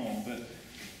seen them all, but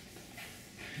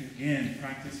again,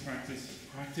 practice, practice,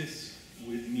 practice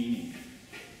with meaning,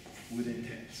 with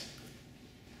intent.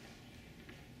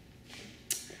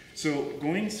 So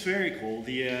going spherical,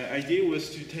 the idea was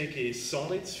to take a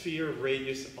solid sphere of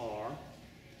radius r,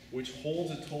 which holds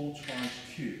a total charge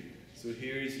q. So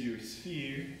here is your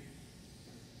sphere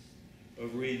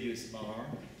of radius r,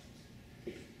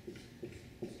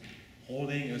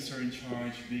 holding a certain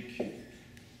charge big Q.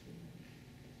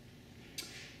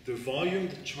 The volume,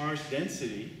 the charge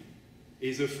density,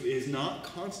 is not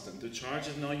constant. The charge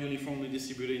is not uniformly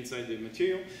distributed inside the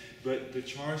material, but the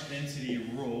charge density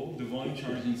rho, the volume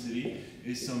charge density,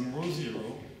 is some rho 0,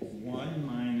 1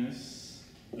 minus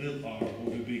little r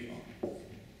over big R.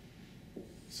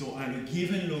 So So at a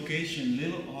given location,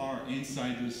 little r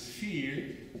inside the sphere,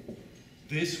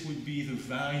 this would be the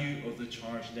value of the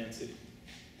charge density.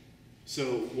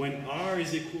 So when r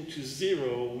is equal to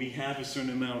 0, we have a certain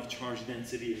amount of charge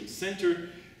density in the center,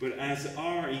 but as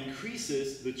r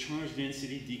increases, the charge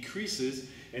density decreases.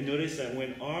 And notice that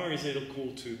when r is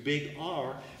equal to big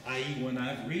R, i.e. when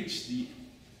I've reached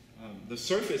the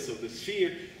surface of the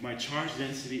sphere, my charge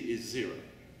density is 0.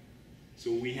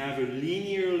 So we have a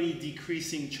linearly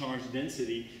decreasing charge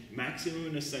density, maximum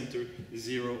in the center,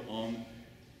 0 on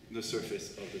the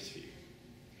surface of the sphere.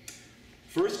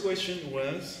 First question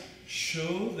was,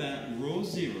 show that rho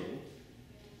 0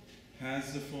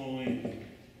 has the following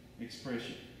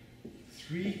expression.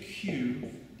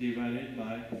 3q divided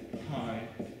by pi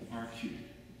r cubed.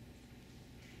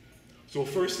 So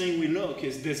first thing we look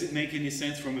is, does it make any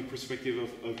sense from the perspective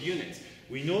of units?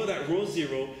 We know that rho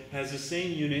 0 has the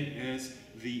same unit as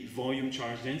the volume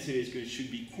charge density. It should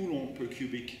be coulomb per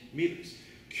cubic meters.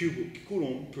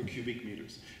 Coulomb per cubic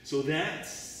meters. So that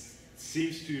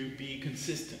seems to be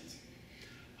consistent.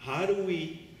 How do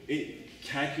we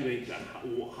calculate that?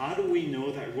 How do we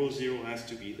know that rho 0 has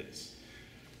to be this?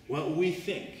 Well, we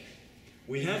think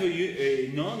we have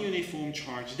a non-uniform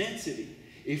charge density.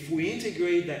 If we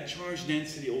integrate that charge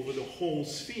density over the whole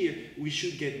sphere, we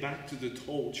should get back to the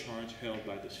total charge held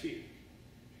by the sphere.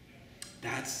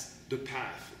 That's the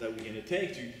path that we're going to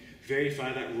take to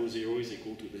verify that rho 0 is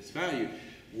equal to this value.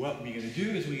 What we're going to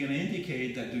do is we're going to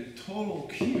indicate that the total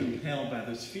cube held by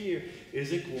the sphere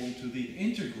is equal to the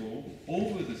integral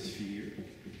over the sphere.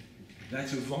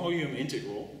 That's a volume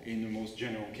integral in the most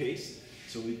general case.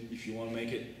 So if you want to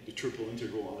make it the triple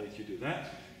integral, I'll let you do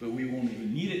that. But we won't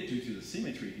even need it due to the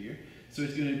symmetry here. So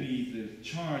it's going to be the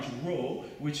charge rho,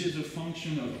 which is a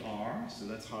function of r, so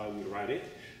that's how I would write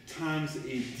it, times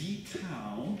a d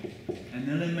tau, an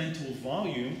elemental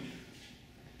volume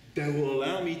that will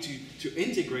allow me to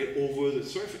integrate over the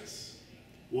surface.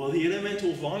 Well, the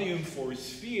elemental volume for a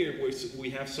sphere, where we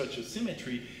have such a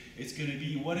symmetry, it's going to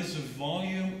be what is the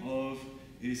volume of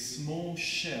a small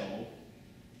shell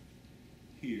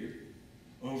here,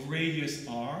 of radius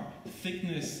r,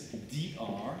 thickness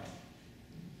dr.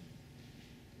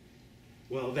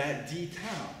 Well, that d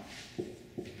tau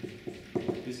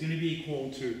is going to be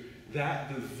equal to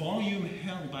that, the volume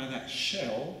held by that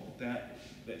shell, that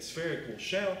spherical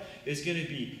shell, is going to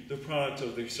be the product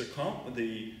of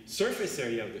the surface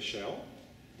area of the shell,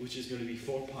 which is going to be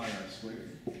 4 pi r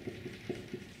squared,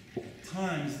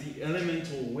 times the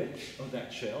elemental width of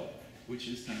that shell, which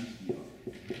is times dr.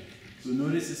 So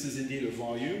notice this is indeed a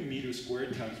volume, meter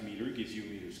squared times meter gives you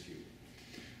meters cubed.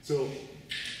 So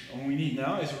all we need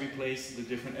now is to replace the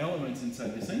different elements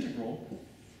inside this integral.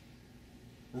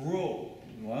 Rho,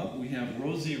 well, we have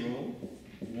rho 0,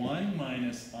 1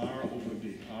 minus r over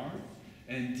big R,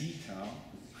 and d tau,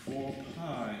 4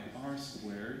 pi r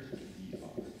squared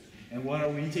dr. And what are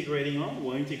we integrating on?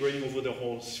 We're integrating over the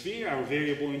whole sphere. Our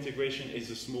variable integration is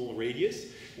a small radius.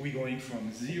 We're going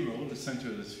from 0, the center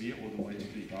of the sphere, all the way to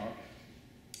big R,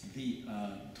 the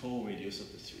total radius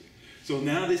of the sphere. So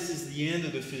now this is the end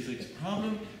of the physics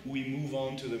problem. We move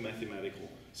on to the mathematical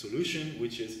solution,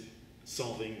 which is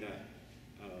solving that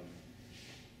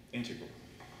integral.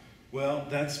 Well,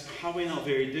 that's probably not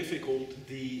very difficult.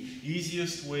 The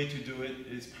easiest way to do it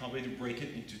is probably to break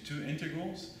it into two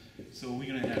integrals. So we're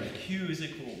going to have q is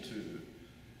equal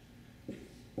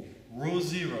to rho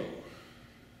 0,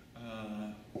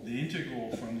 the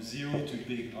integral from 0 to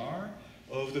big R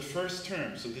of the first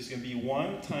term. So this is going to be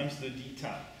 1 times the d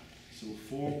tau. So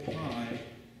 4 pi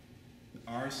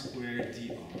r squared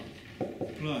dr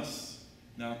plus,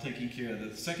 now taking care of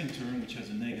the second term, which has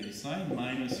a negative sign,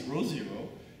 minus rho 0.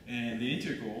 And the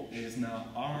integral is now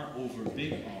r over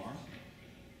big R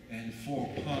and 4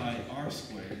 pi r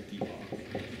squared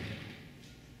dr.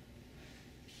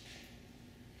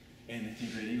 And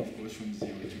integrating, of course, from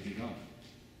 0 to big R.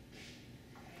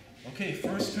 Okay,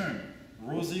 first term,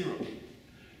 rho 0.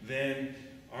 Then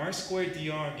r squared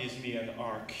dr gives me an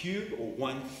r cubed, or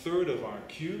 1/3 of r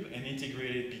cubed, and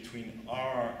integrated between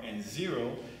r and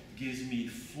 0 gives me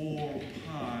 4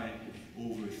 pi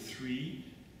over 3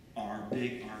 r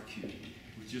big R cubed,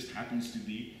 which just happens to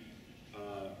be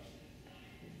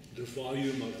the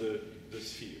volume of the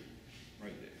sphere,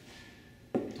 right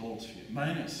there, total sphere,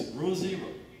 minus rho 0.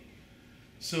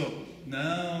 So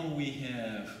now we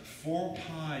have 4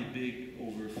 pi big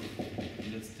over,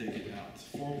 let's take it out,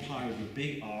 4 pi over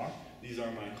big R, these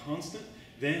are my constant.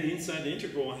 Then inside the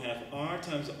integral I have r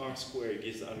times r squared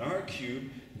gives an r cubed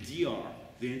dr.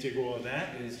 The integral of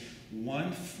that is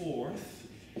 1/4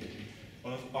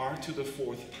 of r to the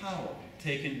 4th power,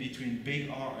 taken between big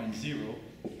R and 0,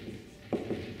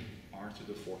 to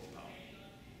the 4th power.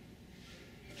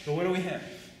 So what do we have?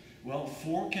 Well,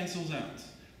 4 cancels out.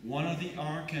 One of the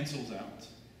r cancels out.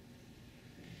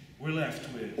 We're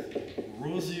left with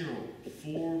rho 0,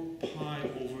 4 pi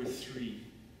over 3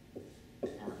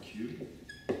 r cubed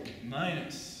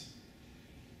minus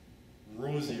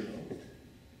rho 0.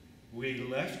 We're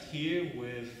left here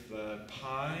with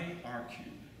pi r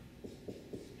cubed.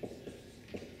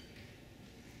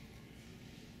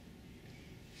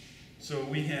 So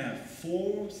we have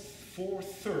 4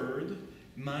 thirds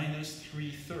minus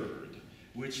 3 thirds,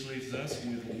 which leaves us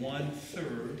with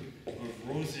 1/3 of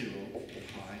rho 0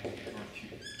 pi r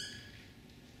cubed.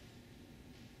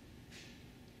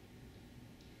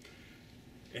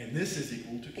 And this is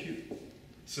equal to q.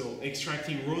 So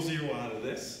extracting rho 0 out of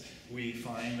this, we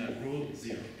find that rho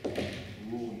 0,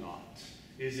 rho naught,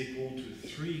 is equal to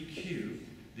 3q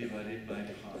divided by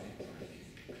pi r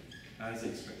cubed, as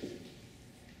expected.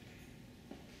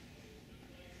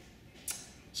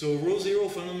 So rho 0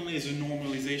 fundamentally is a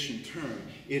normalization term.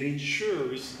 It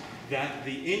ensures that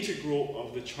the integral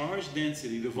of the charge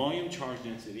density, the volume charge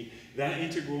density, that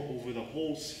integral over the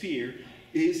whole sphere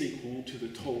is equal to the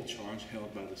total charge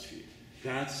held by the sphere.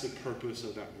 That's the purpose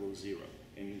of that rho 0,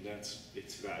 and that's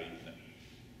its value then.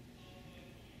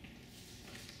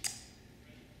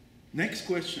 Next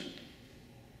question.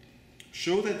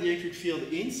 Show that the electric field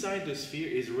inside the sphere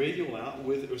is radial out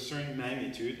with a certain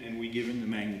magnitude, and we're given the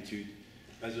magnitude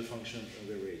as a function of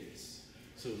the radius.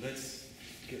 So let's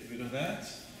get rid of that.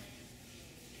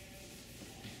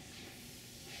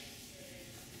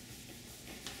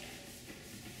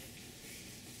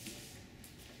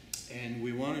 And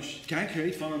we want to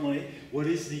calculate fundamentally what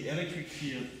is the electric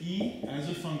field E as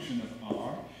a function of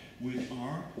R with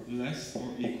R less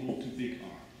or equal to big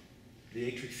R. The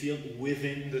electric field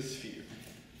within the sphere.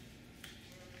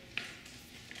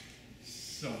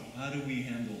 So how do we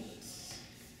handle this?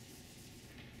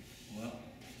 Well,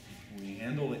 we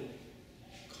handle it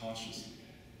cautiously.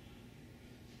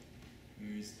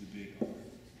 Where is the big R?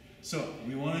 So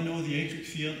we want to know the electric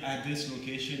field at this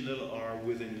location, little r,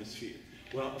 within the sphere.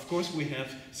 Well, of course, we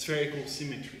have spherical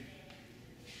symmetry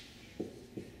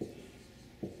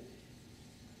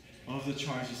of the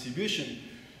charge distribution.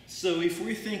 So if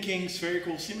we're thinking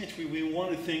spherical symmetry, we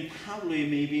want to think probably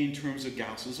maybe in terms of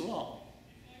Gauss's law.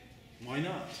 Why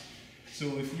not?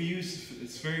 So if we use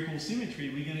spherical symmetry,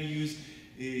 we're going to use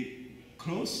a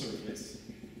closed surface,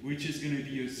 which is going to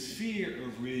be a sphere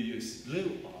of radius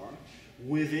little r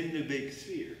within the big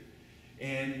sphere.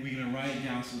 And we're going to write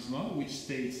Gauss's law, which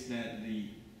states that the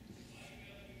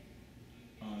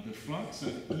flux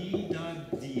of E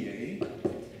dot dA,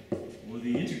 or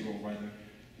the integral rather,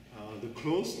 the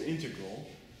closed integral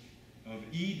of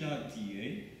E dot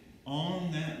dA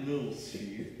on that little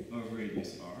sphere of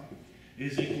radius r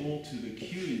is equal to the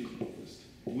Q enclosed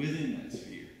within that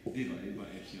sphere divided by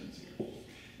epsilon 0.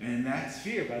 And that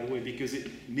sphere, by the way, because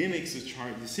it mimics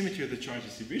the symmetry of the charge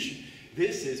distribution,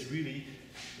 this is really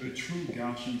a true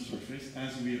Gaussian surface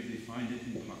as we have defined it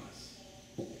in class.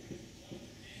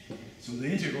 So the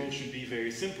integral should be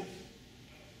very simple.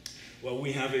 Well,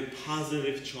 we have a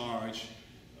positive charge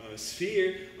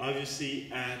sphere.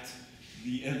 Obviously, at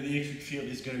the electric field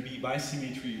is going to be by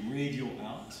symmetry radial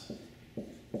out,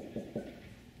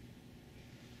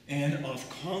 and of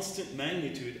constant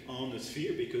magnitude on the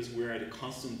sphere because we're at a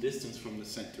constant distance from the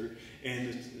center,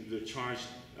 and the charge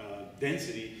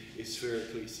density is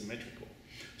spherically symmetrical.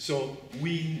 So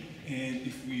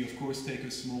if we of course take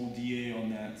a small dA on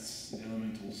that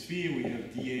elemental sphere, we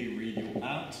have dA radial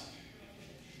out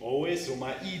always. So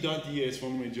my E dot dA is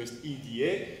formally just E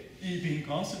dA. E being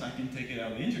constant, I can take it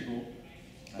out of the integral.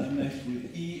 I'm left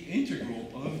with E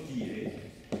integral of dA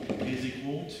is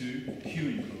equal to Q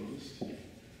enclosed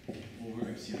over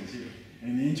epsilon 0.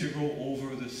 And the integral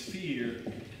over the sphere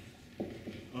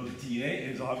of dA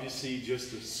is obviously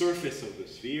just the surface of the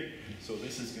sphere. So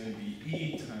this is going to be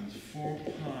E times 4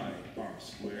 pi r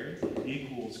squared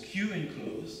equals Q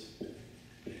enclosed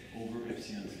over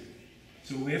epsilon 0.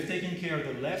 So we have taken care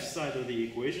of the left side of the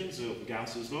equations of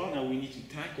Gauss's law. Now we need to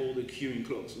tackle the Q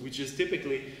enclosed, which is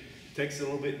typically takes a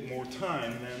little bit more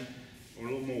time than, or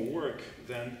a little more work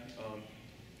than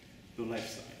the left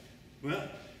side. Well,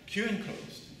 Q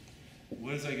enclosed,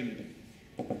 what is that going to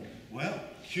do? Well,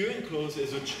 Q enclosed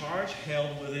is a charge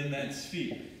held within that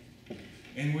sphere.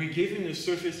 And we're given the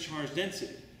surface charge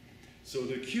density. So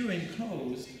the Q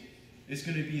enclosed is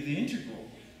going to be the integral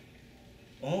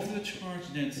of the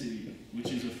charge density,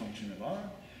 which is a function of r,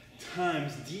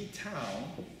 times d tau,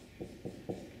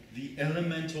 the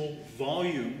elemental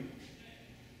volume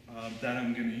that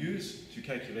I'm going to use to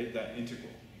calculate that integral.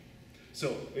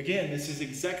 So again, this is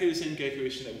exactly the same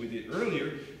calculation that we did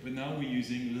earlier, but now we're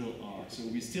using little r. So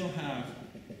we still have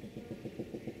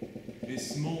a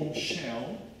small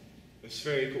shell, a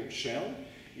spherical shell.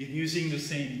 Using the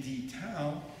same d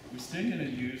tau, we're still going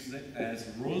to use it as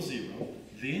rho 0,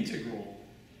 the integral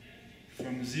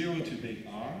from 0 to big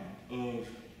R of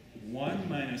 1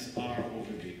 minus r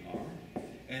over big R.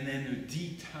 And then the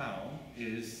d tau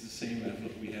is the same as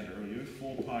what we had earlier,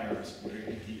 4 pi r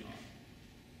squared dr.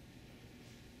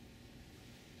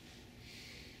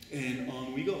 And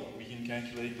on we go. We can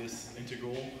calculate this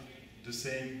integral the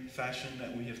same fashion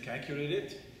that we have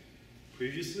calculated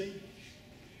previously.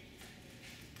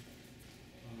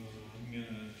 I'm going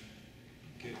to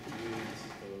get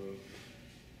rid of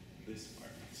this part.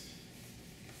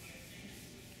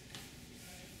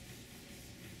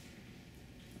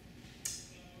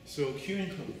 So Q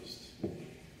enclosed.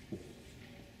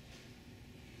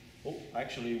 Oh,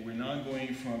 actually, we're not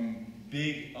going from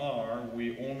big R,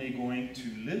 we're only going to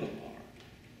little r.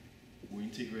 We're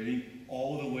integrating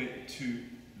all the way to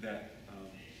that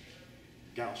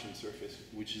Gaussian surface,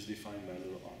 which is defined by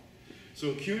little r.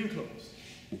 So Q enclosed,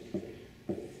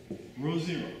 rho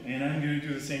 0. And I'm going to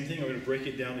do the same thing. I'm going to break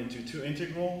it down into two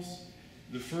integrals.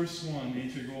 The first one, the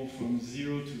integral from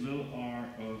 0 to little r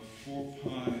of 4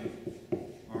 pi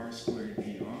r squared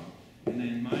dr, and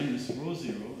then minus rho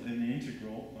 0, and the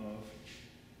integral of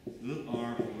little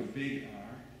r over big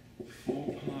R,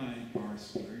 4 pi r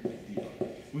squared dr,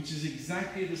 which is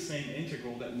exactly the same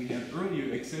integral that we had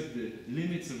earlier, except the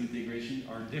limits of integration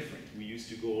are different. We used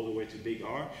to go all the way to big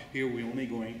R. Here we're only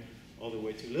going all the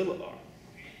way to little r.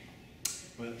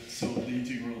 But so the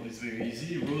integral is very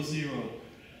easy. Rho 0,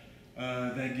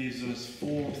 that gives us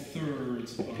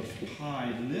 4/3 of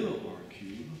pi little r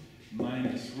cubed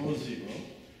minus rho 0.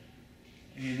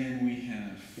 And then we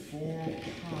have 4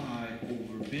 pi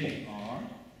over big R,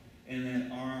 and then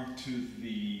r to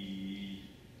the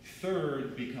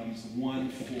third becomes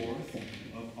 1/4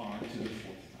 of r to the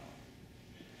 4th power.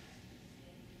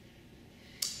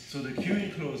 So the Q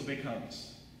enclosed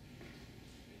becomes,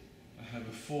 I have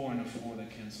a 4 and a 4 that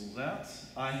cancels out.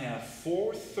 I have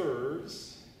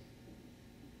 4/3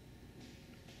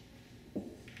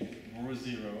 rho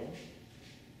 0,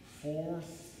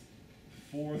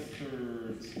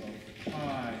 4/3 of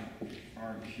pi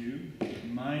r cubed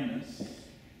minus,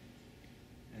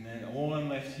 and then all I'm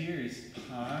left here is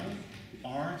pi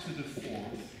r to the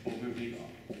 4th over big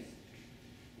R.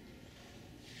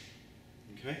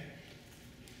 Okay?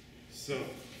 So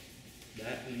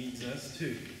that leads us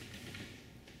to,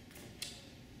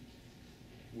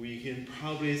 we can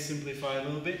probably simplify a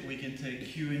little bit. We can take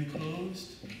Q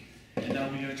enclosed, and now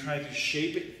we're going to try to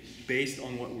shape it based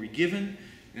on what we're given.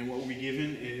 And what we're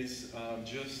given is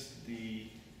just the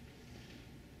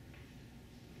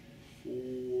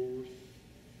 4/3.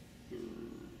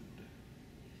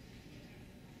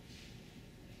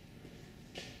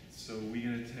 So we're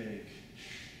going to take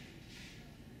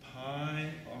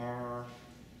pi r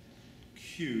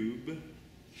cubed.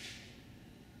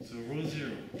 So rho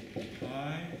 0,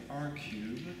 pi r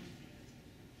cubed.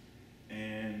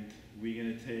 And we're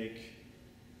going to take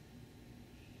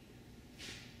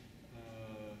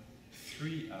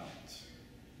 3 out,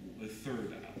 a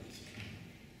third out.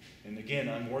 And again,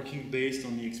 I'm working based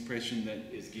on the expression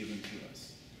that is given to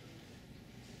us.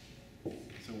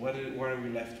 So what are we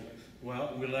left with?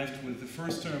 Well, we're left with the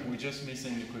first term, we're just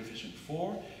missing the coefficient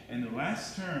 4. And the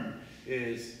last term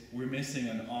is we're missing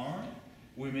an r,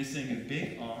 we're missing a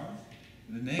big R,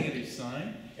 the negative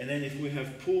sign. And then if we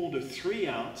have pulled a 3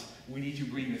 out, we need to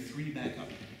bring the 3 back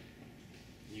up.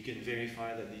 You can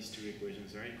verify that these two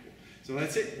equations are equal. So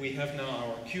that's it. We have now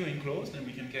our Q enclosed, and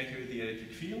we can calculate the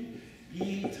electric field.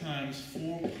 E times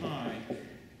 4 pi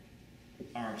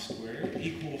r squared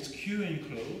equals Q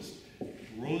enclosed,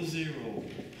 rho 0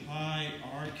 pi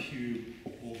r cubed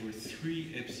over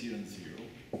 3 epsilon 0,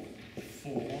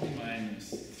 4 minus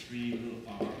 3 little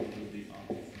r over the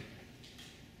r.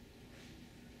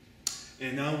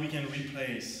 And now we can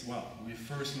replace, well, we're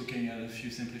first looking at a few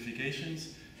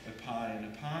simplifications, a pi and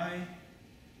a pi,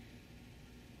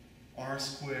 r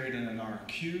squared and an r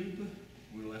cubed.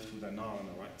 We're left with an r on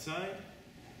the right side.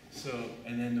 So,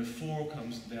 and then the 4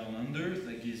 comes down under.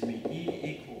 That gives me E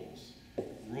equals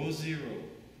rho 0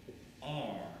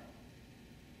 r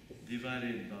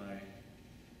divided by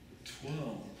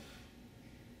 12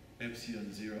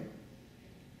 epsilon 0.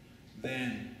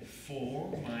 Then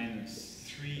 4 minus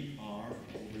 3r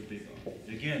over big R.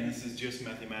 Again, this is just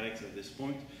mathematics at this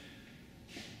point.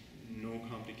 No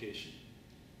complication.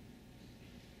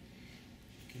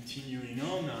 Continuing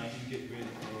on, now I can get rid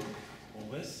of all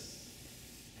this.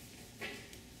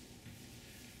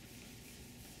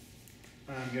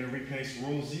 I'm going to replace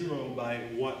rho 0 by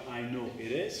what I know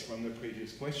it is from the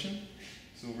previous question.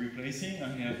 So replacing, I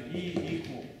have E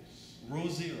equals rho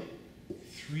 0,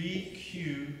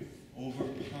 3q over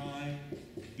pi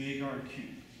big R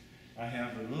cubed. I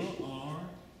have a little r,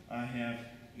 I have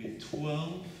a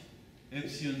 12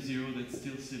 epsilon 0 that's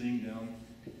still sitting down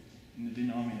in the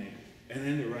denominator. And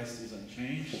then the rest is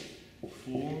unchanged.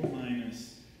 4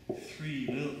 minus 3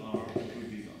 little r over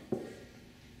big R.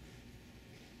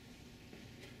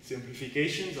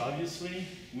 Simplifications, obviously,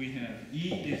 we have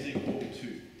E is equal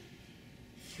to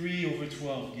 3 over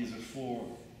 12 gives a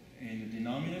 4 in the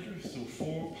denominator, so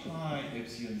 4 pi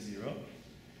epsilon 0.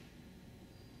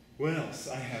 What else?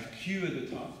 I have q at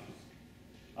the top.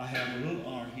 I have a little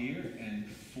r here, and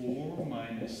 4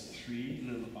 minus 3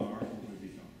 little r over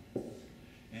big R.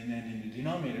 And then in the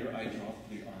denominator, I drop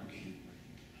the r cubed.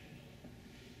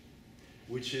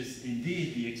 Which is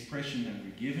indeed the expression that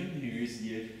we're given. Here is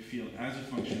the electric field as a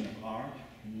function of r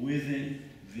within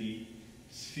the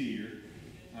sphere,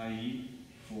 i.e.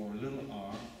 for little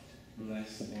r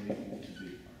less or equal to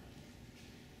big R.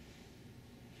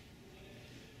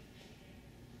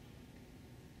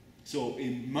 So a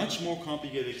much more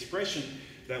complicated expression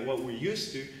than what we're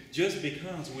used to, just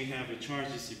because we have a charge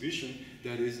distribution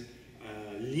that is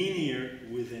linear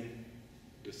within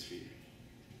the sphere.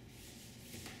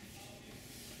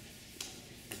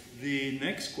 The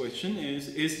next question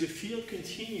is the field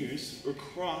continuous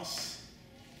across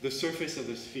the surface of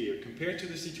the sphere compared to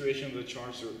the situation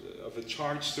of a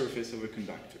charged surface of a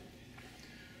conductor?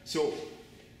 So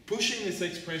pushing this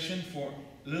expression for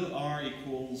little r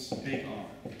equals big R,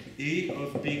 A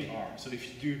of big R. So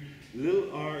if you do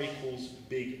little r equals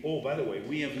big, oh, by the way,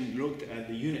 we haven't looked at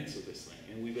the units of this thing,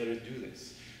 and we better do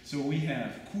this. So we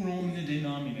have Coulomb in the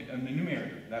denominator, the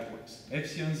numerator, that works.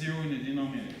 Epsilon 0 in the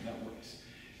denominator, that works.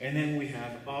 And then we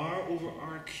have r over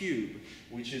r cubed,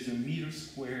 which is a meter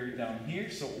squared down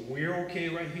here. So we're okay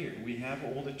right here. We have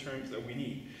all the terms that we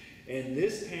need. And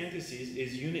this parentheses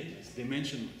is unitless,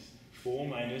 dimensionless. 4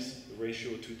 minus the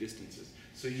ratio of two distances.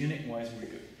 So unit-wise, we're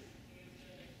good.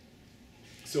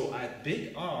 So at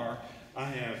big R, I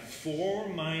have 4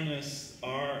 minus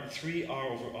r, 3r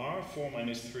over r. 4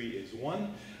 minus 3 is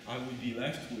 1. I would be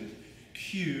left with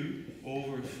q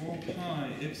over 4 pi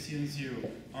epsilon 0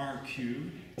 r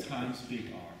cubed times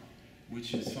big R,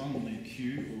 which is finally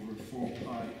q over 4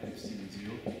 pi epsilon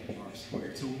 0 r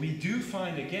squared. So we do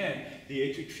find again the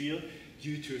electric field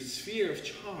due to a sphere of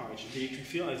charge, the electric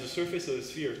field as a surface of a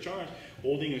sphere of charge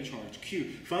holding a charge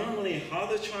q. Finally, how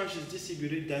the charge is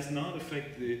distributed does not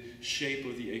affect the shape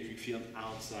of the electric field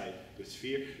outside the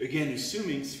sphere, again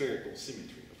assuming spherical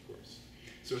symmetry, of course.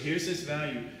 So here's this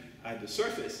value at the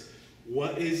surface.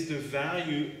 What is the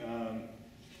value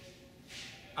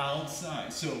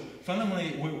outside? So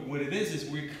fundamentally what it is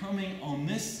we're coming on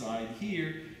this side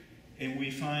here, and we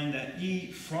find that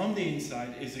E from the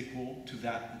inside is equal to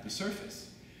that at the surface.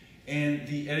 And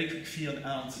the electric field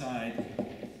outside,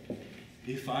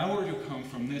 if I were to come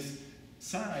from this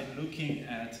side looking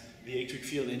at the electric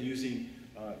field and using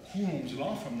Coulomb's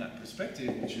law from that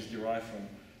perspective, which is derived from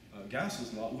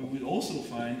Gauss's law, we would also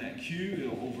find that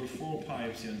Q over 4 pi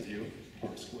epsilon 0 r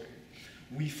squared.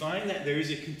 We find that there is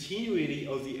a continuity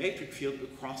of the electric field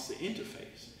across the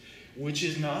interface, which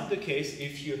is not the case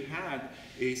if you had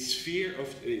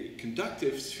a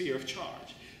conductive sphere of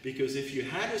charge. Because if you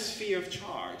had a sphere of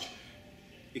charge,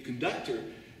 a conductor,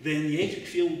 then the electric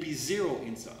field would be 0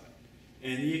 inside,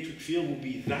 and the electric field would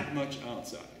be that much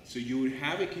outside. So you would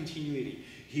have a continuity.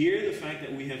 Here, the fact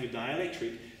that we have a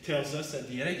dielectric tells us that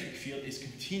the electric field is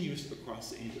continuous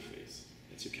across the interface.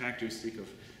 It's a characteristic of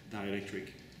dielectric,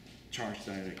 charged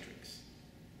dielectrics.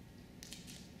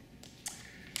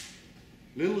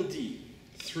 Little d.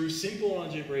 Through simple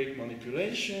algebraic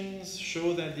manipulations,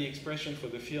 show that the expression for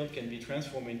the field can be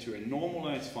transformed into a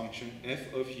normalized function,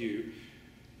 f of u,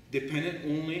 dependent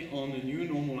only on the new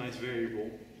normalized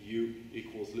variable, u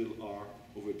equals little r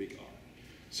over big R.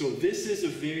 So this is a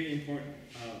very important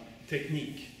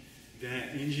technique that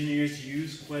engineers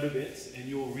use quite a bit, and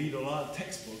you'll read a lot of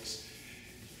textbooks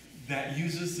that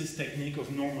uses this technique of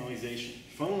normalization.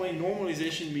 Finally,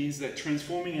 normalization means that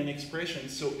transforming an expression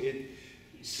so it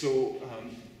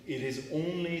is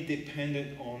only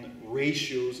dependent on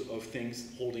ratios of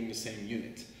things holding the same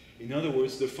unit. In other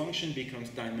words, the function becomes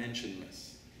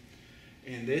dimensionless.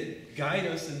 And they guide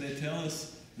us and they tell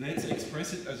us, let's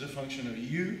express it as a function of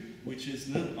u, which is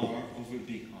little r over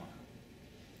big R.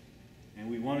 And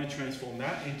we want to transform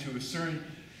that into a certain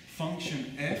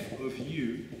function f of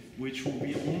u, which will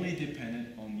be only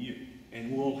dependent on u.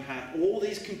 And we'll have all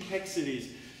these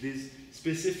complexities, these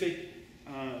specific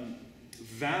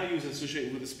values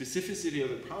associated with the specificity of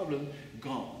the problem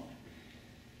gone.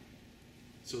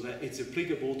 So that it's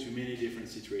applicable to many different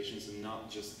situations and not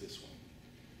just this one.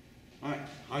 All right,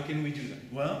 how can we do that?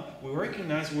 Well, we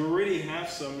recognize we already have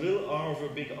some little r over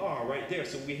big R right there.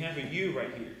 So we have a u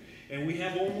right here. And we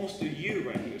have almost a u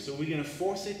right here. So we're going to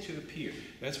force it to appear.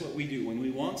 That's what we do. When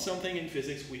we want something in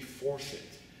physics, we force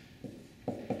it.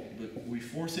 But we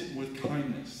force it with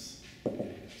kindness.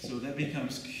 So that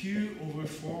becomes q over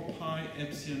 4 pi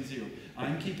epsilon 0.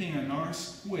 I'm keeping an r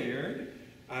squared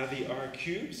out of the r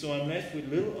cubed. So I'm left with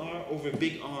little r over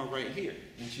big R right here,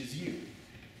 which is u.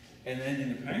 And then in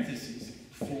the parentheses,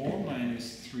 4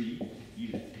 minus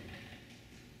 3u.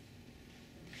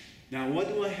 Now what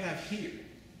do I have here?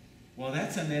 Well,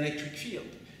 that's an electric field.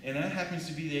 And that happens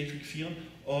to be the electric field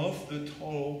of the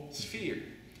total sphere.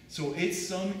 So it's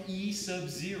some E sub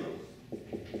 0,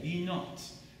 E naught.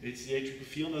 It's the electric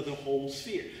field of the whole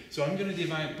sphere. So I'm going to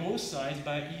divide both sides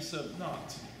by E sub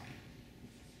naught.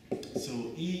 So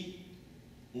E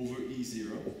over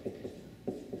E0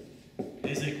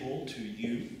 is equal to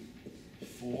U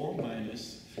 4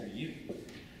 minus 3u.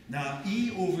 Now,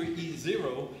 E over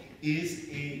E0 is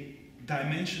a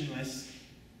dimensionless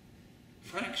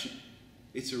fraction.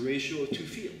 It's a ratio of two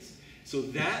fields. So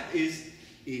that is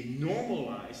a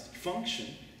normalized function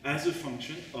as a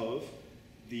function of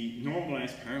the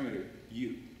normalized parameter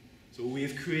u. So we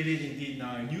have created indeed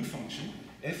now a new function,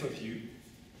 f of u,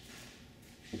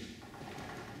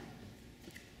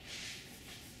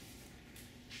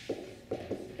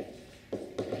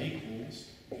 equals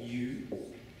u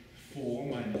 4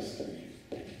 minus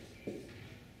 3u.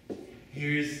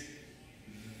 Here's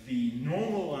the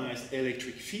normalized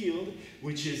electric field,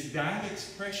 which is that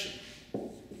expression.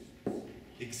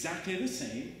 Exactly the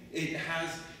same. It has,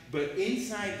 but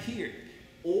inside here,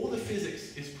 all the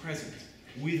physics is present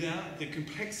without the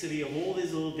complexity of all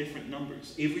these little different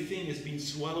numbers. Everything has been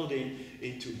swallowed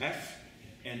into f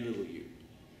and little u.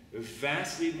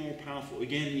 Vastly more powerful.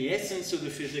 Again, the essence of the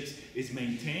physics is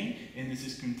maintained, and this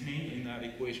is contained in that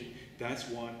equation. That's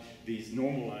why these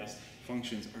normalized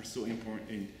functions are so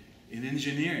important in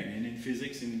engineering and in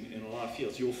physics and in a lot of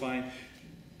fields. You'll find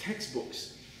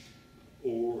textbooks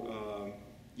or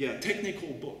technical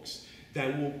books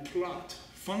that will plot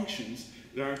functions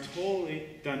that are totally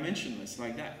dimensionless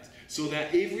like that, so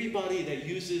that everybody that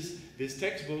uses this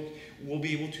textbook will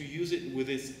be able to use it with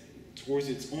towards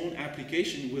its own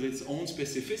application, with its own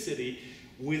specificity,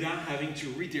 without having to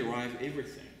rederive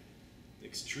everything.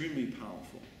 Extremely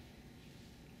powerful.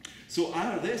 So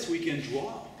out of this, we can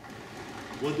draw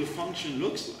what the function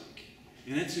looks like.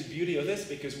 And that's the beauty of this,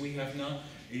 because we have now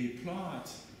a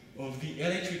plot of the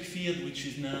electric field, which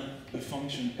is now the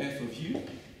function f of u.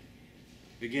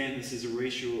 Again, this is a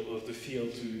ratio of the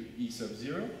field to E sub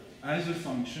 0 as a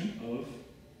function of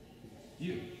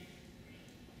u.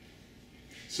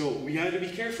 So we have to be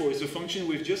careful, is the function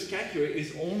we've just calculated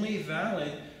is only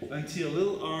valid until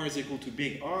little r is equal to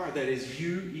big R, that is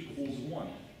u equals 1.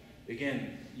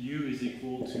 Again, u is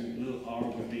equal to little r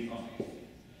over big R.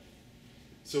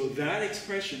 So that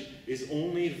expression is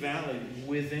only valid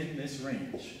within this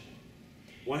range.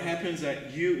 What happens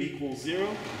at u equals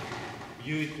 0?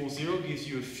 U equals 0 gives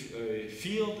you a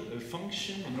field, a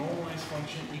function, a normalized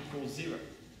function equals 0.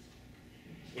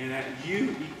 And at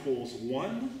u equals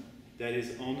 1, that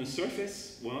is on the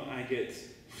surface, well, I get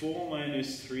 4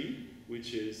 minus 3,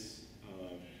 which is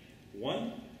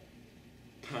 1,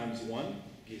 times 1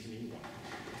 gives me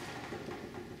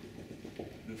 1.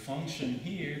 The function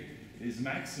here is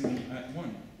maximum at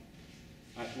 1.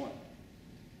 At 1.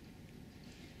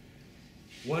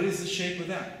 What is the shape of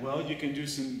that? Well, you can do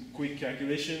some quick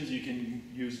calculations. You can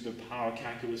use the power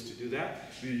calculus to do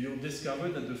that. You'll discover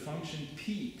that the function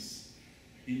peaks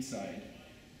inside.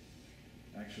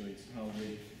 Actually,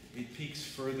 it peaks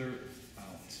further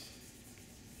out.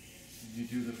 You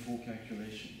do the full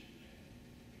calculation.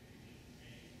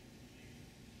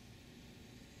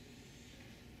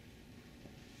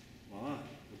 Voila,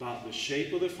 about the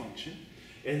shape of the function.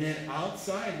 And then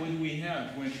outside, what do we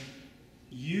have? When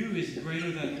u is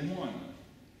greater than 1,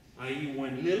 i.e.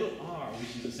 when little r,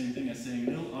 which is the same thing as saying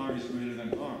little r is greater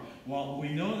than r, well, we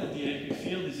know that the electric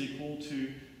field is equal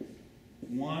to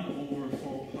 1 over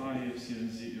 4 pi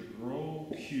epsilon 0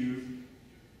 q,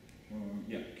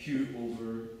 q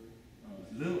over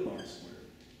little r squared.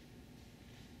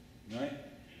 Right?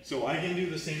 So I can do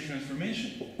the same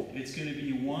transformation. It's going to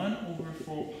be 1 over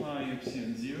 4 pi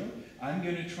epsilon 0. I'm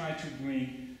going to try to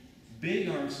bring big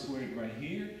R squared right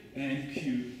here and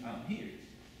Q out here.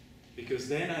 Because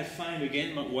then I find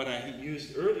again what I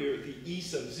used earlier, the E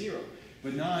sub 0.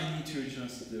 But now I need to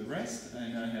adjust the rest,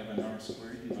 and I have an R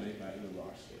squared divided by little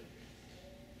r squared.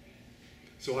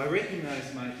 So I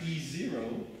recognize my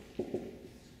E0,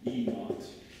 E naught,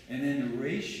 and then the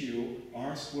ratio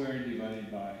r squared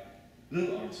divided by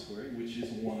little r squared, which is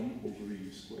 1 over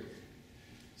u squared.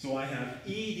 So I have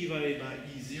E divided by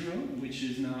E0, which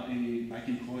is now I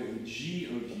can call it a G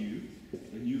of u,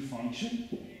 a new function,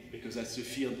 because that's the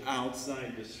field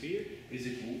outside the sphere, is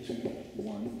equal to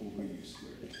 1 over u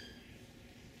squared.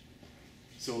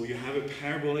 So you have a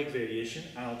parabolic variation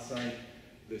outside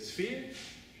the sphere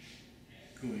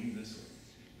going this way,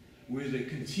 with a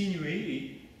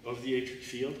continuity of the electric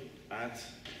field at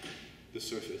the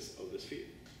surface of the sphere.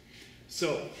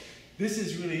 So this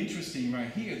is really interesting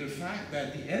right here, the fact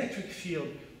that the electric field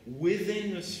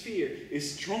within the sphere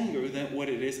is stronger than what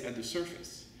it is at the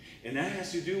surface. And that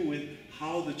has to do with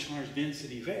how the charge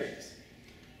density varies.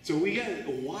 So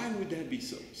why would that be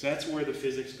so? So that's where the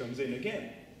physics comes in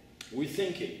again. We're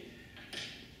thinking,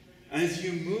 as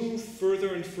you move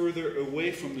further and further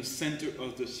away from the center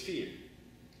of the sphere,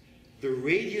 the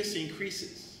radius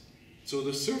increases. So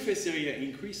the surface area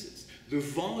increases. The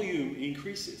volume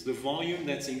increases. The volume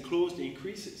that's enclosed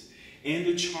increases. And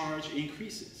the charge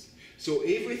increases. So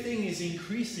everything is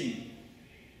increasing.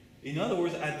 In other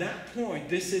words, at that point,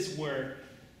 this is where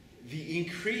the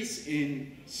increase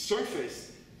in surface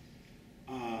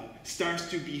starts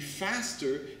to be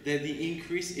faster than the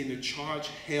increase in the charge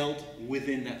held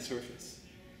within that surface.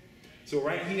 So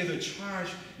right here, the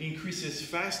charge increases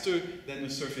faster than the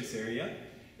surface area.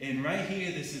 And right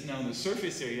here, this is now the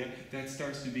surface area that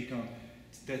starts to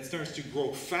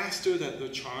grow faster than the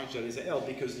charge that is held,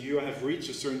 because you have reached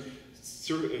a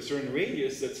certain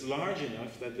radius that's large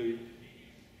enough that the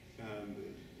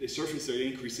surface area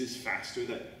increases faster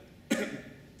than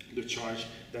the charge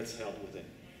that's held within.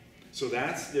 So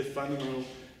that's the fundamental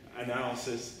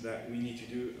analysis that we need to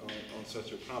do on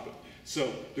such a problem.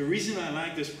 So the reason I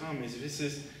like this problem is this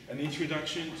is an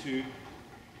introduction to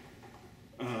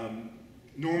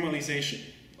normalization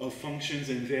of functions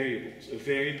and variables, a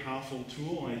very powerful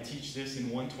tool. I teach this in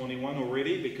 121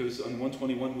 already, because on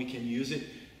 121 we can use it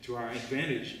to our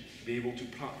advantage, be able to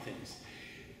plot things.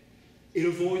 It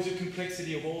avoids the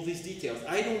complexity of all these details.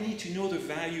 I don't need to know the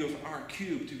value of r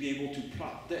cubed to be able to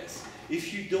plot this.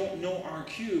 If you don't know r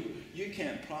cubed, you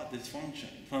can't plot this function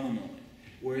fundamentally.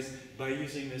 Whereas by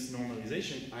using this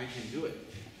normalization, I can do it.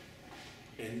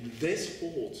 And this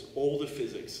holds all the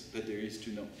physics that there is to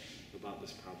know about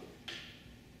this problem.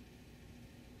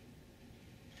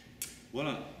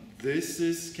 Voila, this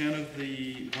is kind of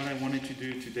what I wanted to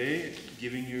do today,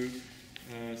 giving you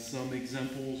some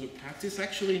examples of practice.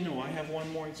 Actually, no, I have one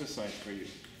more exercise for you.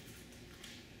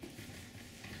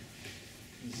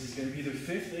 This is going to be the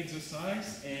 5th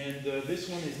exercise, and this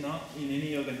one is not in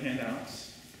any of the handouts.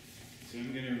 So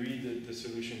I'm going to read the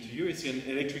solution to you. It's an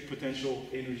electric potential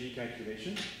energy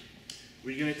calculation.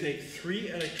 We're going to take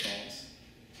 3 electrons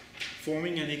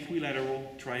forming an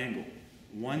equilateral triangle,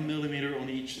 1 millimeter on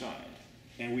each side.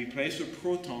 And we place a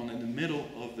proton in the middle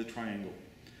of the triangle.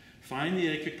 Find the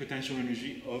electric potential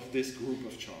energy of this group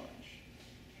of charge.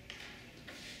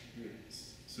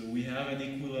 So we have an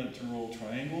equilateral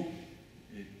triangle.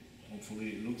 Hopefully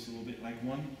it looks a little bit like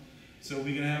one. So we're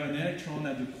going to have an electron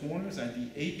at the corners, at the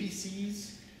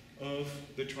apices of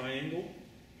the triangle.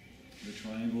 The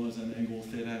triangle has an angle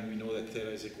theta, and we know that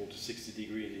theta is equal to 60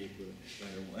 degrees in the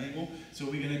equilateral angle. So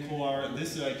we're going to call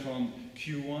this electron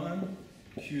Q1,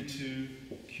 Q2,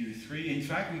 Q3. In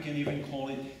fact, we can even call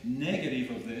it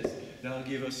negative of this. That'll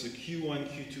give us a Q1,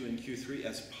 Q2, and Q3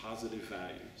 as positive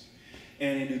values.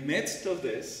 And in the midst of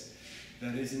this,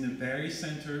 that is in the very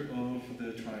center of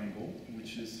the triangle,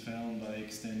 which is found by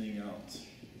extending out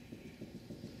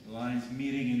lines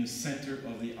meeting in the center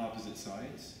of the opposite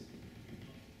sides,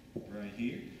 right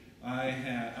here,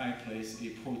 I place a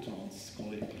proton. Let's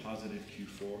call it positive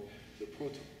Q4, the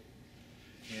proton.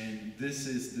 And this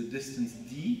is the distance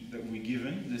d that we're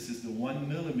given. This is the 1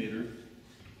 millimeter.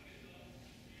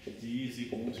 D is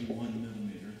equal to 1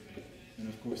 millimeter. And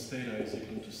of course, theta is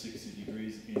equal to 60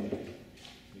 degrees in the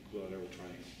equilateral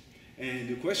triangle. And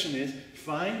the question is,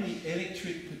 find the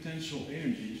electric potential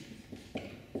energy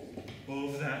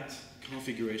of that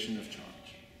configuration of charge.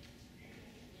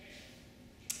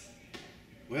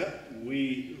 Well,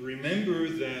 we remember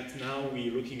that now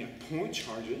we're looking at point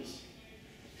charges.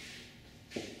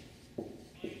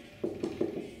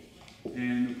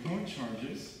 And the point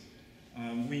charges,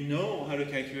 we know how to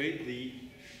calculate the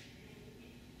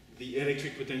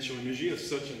electric potential energy of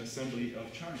such an assembly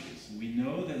of charges. We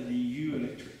know that the U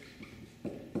electric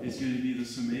is going to be the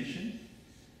summation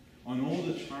on all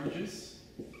the charges,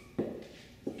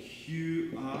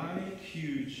 Qi,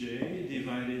 Qj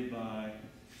divided by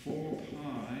 4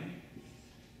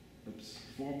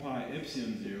 pi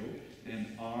epsilon 0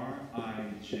 and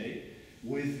Rij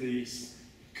with this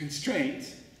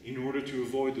constraint in order to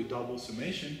avoid the double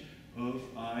summation of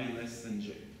I less than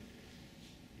j.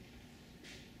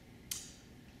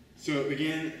 So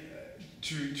again,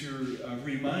 to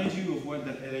remind you of what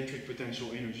that electric potential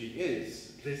energy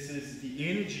is, this is the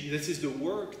energy, this is the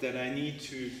work that I need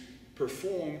to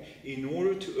perform in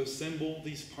order to assemble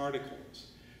these particles.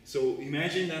 So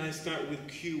imagine that I start with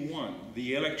Q1,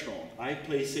 the electron. I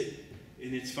place it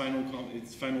in its final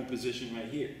position right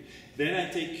here. Then I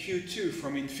take Q2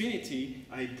 from infinity,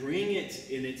 I bring it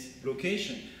in its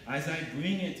location. As I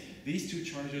bring it, these two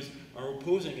charges are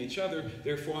opposing each other,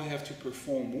 therefore I have to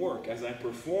perform work. As I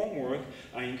perform work,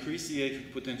 I increase the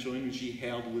electric potential energy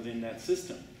held within that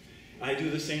system. I do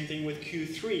the same thing with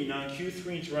Q3. Now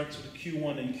Q3 interacts with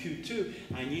Q1 and Q2.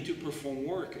 I need to perform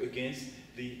work against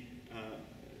the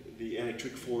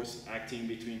electric force acting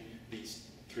between these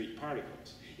three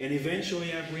particles. And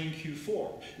eventually I bring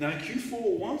Q4. Now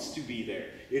Q4 wants to be there.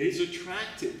 It is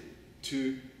attracted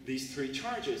to these three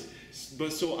charges.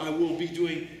 But so I will be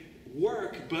doing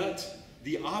work, but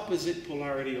the opposite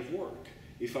polarity of work.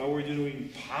 If I were doing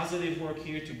positive work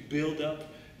here to build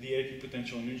up the electric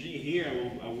potential energy, here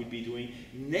I would be doing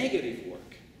negative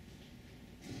work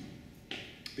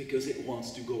because it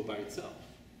wants to go by itself.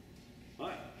 All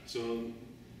right, so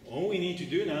all we need to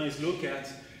do now is look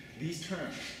at these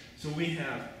terms. So we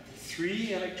have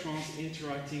three electrons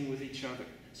interacting with each other.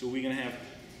 So we're going to have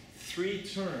three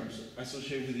terms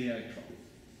associated with the electron,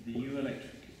 the U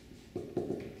electric.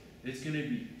 It's going to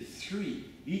be 3.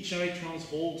 Each electron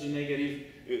holds a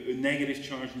negative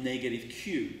charge, negative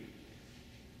Q.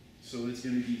 So it's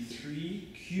going to be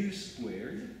 3Q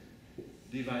squared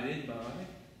divided by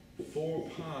 4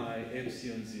 pi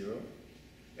epsilon 0.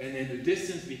 And then the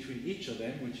distance between each of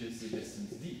them, which is the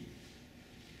distance d.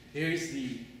 Here's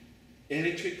the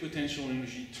electric potential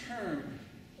energy term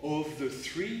of the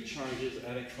three charges,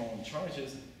 electron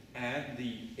charges, at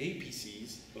the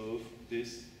apices of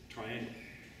this triangle.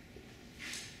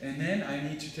 And then I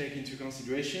need to take into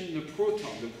consideration the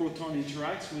proton. The proton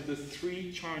interacts with the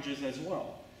three charges as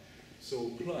well.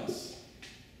 So plus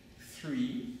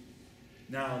 3.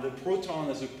 Now the proton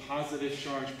has a positive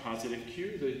charge, positive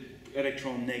Q, the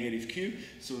electron negative Q,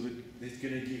 so it's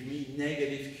going to give me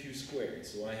negative Q squared.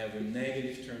 So I have a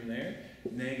negative term there,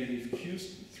 negative Q,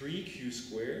 3Q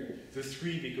squared, the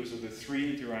 3 because of the 3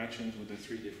 interactions with the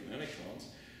 3 different electrons,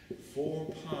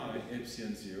 4 pi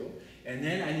epsilon 0, and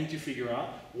then I need to figure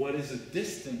out what is the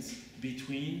distance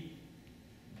between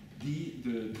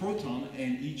the proton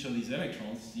and each of these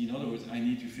electrons. In other words, I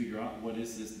need to figure out what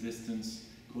is this distance,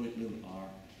 call it little r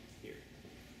here.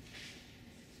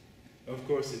 Of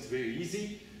course, it's very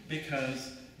easy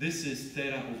because this is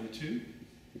theta over 2,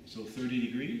 so 30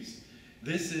 degrees.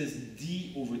 This is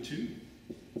d over 2.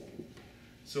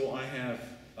 So I have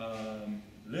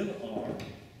little r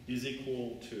is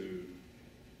equal to,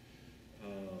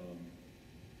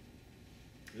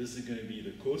 this is going to be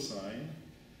the cosine.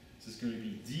 This is going to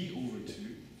be d over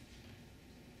 2.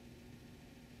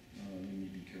 Let me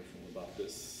be careful about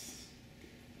this.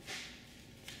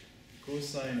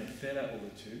 Cosine of theta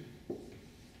over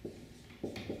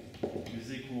 2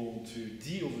 is equal to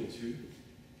d over 2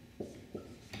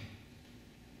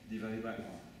 divided by r.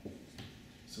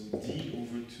 So d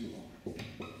over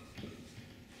 2r.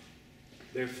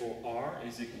 Therefore, r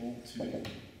is equal to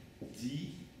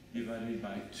d divided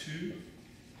by 2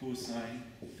 cosine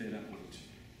theta over 2.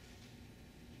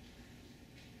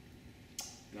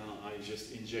 Now I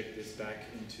just inject this back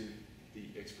into the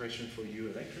expression for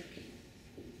U electric.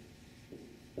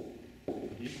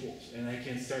 Equals, and I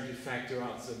can start to factor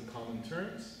out some common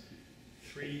terms.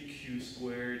 3Q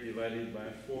squared divided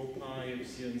by 4 pi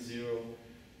epsilon 0.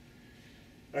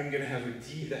 I'm going to have a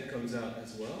d that comes out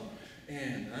as well.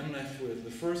 And I'm left with,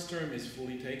 the first term is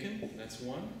fully taken, that's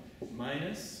 1,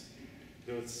 minus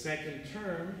the second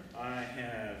term, I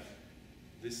have,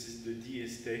 this is the d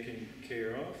is taken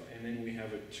care of, and then we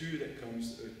have a 2 that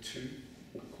comes, a 2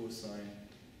 cosine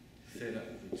theta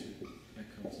over 2 that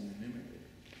comes in the numerator.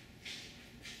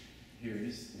 Here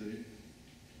is the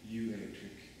U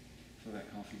electric for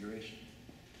that configuration.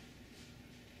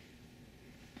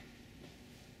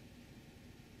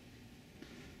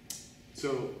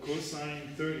 So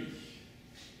cosine 30.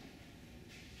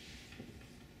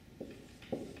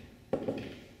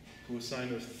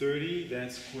 Cosine of 30,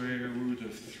 that's square root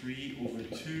of 3 over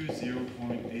 2,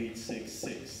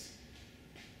 0.866,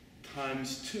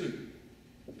 times 2.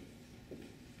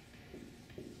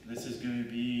 This is going to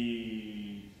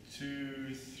be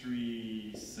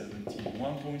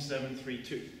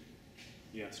 1.732.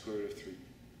 Yeah, square root of 3.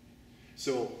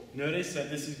 So notice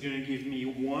that this is going to give me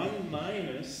 1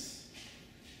 minus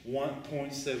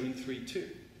 1.732.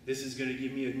 This is going to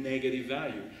give me a negative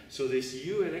value. So this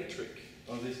U electric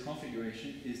of this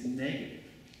configuration is negative.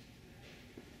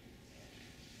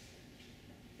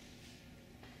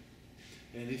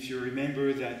 And if you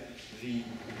remember that the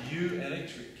U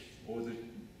electric, or the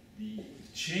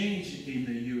change in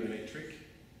the U electric,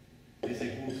 is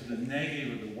equal to the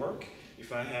negative of the work.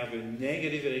 If I have a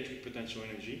negative electric potential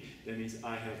energy, that means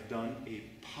I have done a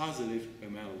positive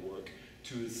amount of work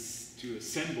to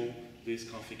assemble this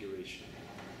configuration.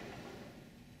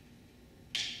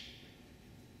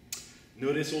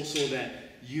 Notice also that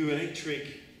U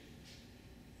electric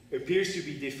appears to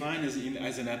be defined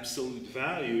as an absolute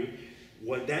value.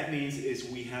 What that means is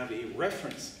we have a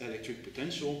reference electric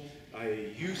potential,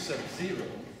 a U sub 0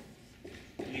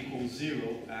 equals 0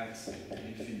 at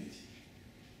infinity.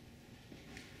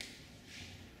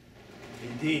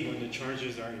 Indeed, when the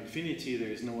charges are infinity, there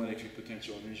is no electric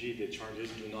potential energy. The charges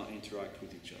do not interact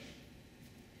with each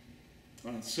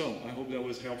other. So, I hope that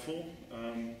was helpful.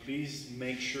 Please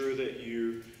make sure that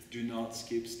you do not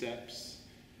skip steps.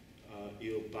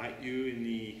 It'll bite you in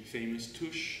the famous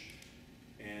touche,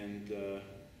 and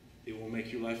it will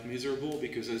make your life miserable,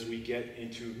 because as we get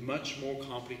into much more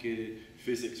complicated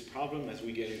physics problem, as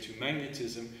we get into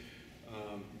magnetism,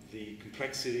 the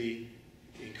complexity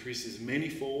increases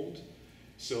manifold.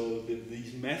 So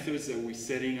these methods that we're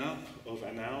setting up of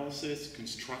analysis,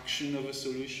 construction of a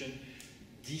solution,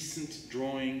 decent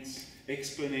drawings,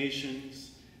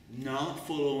 explanations, not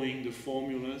following the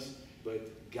formulas,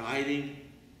 but guiding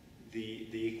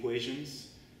the equations,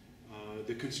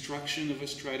 the construction of a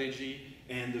strategy,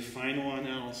 and the final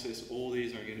analysis, all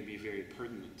these are going to be very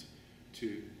pertinent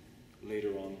to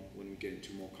later on when we get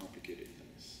into more complicated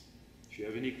things. If you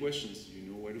have any questions,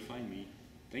 you know where to find me.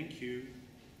 Thank you.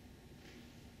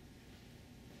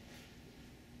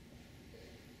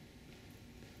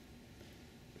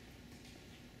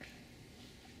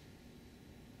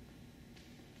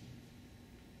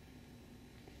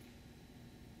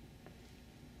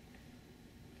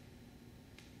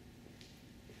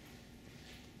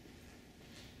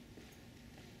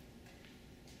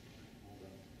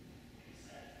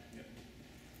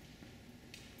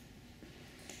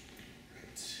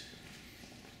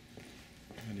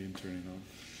 I didn't turn it on.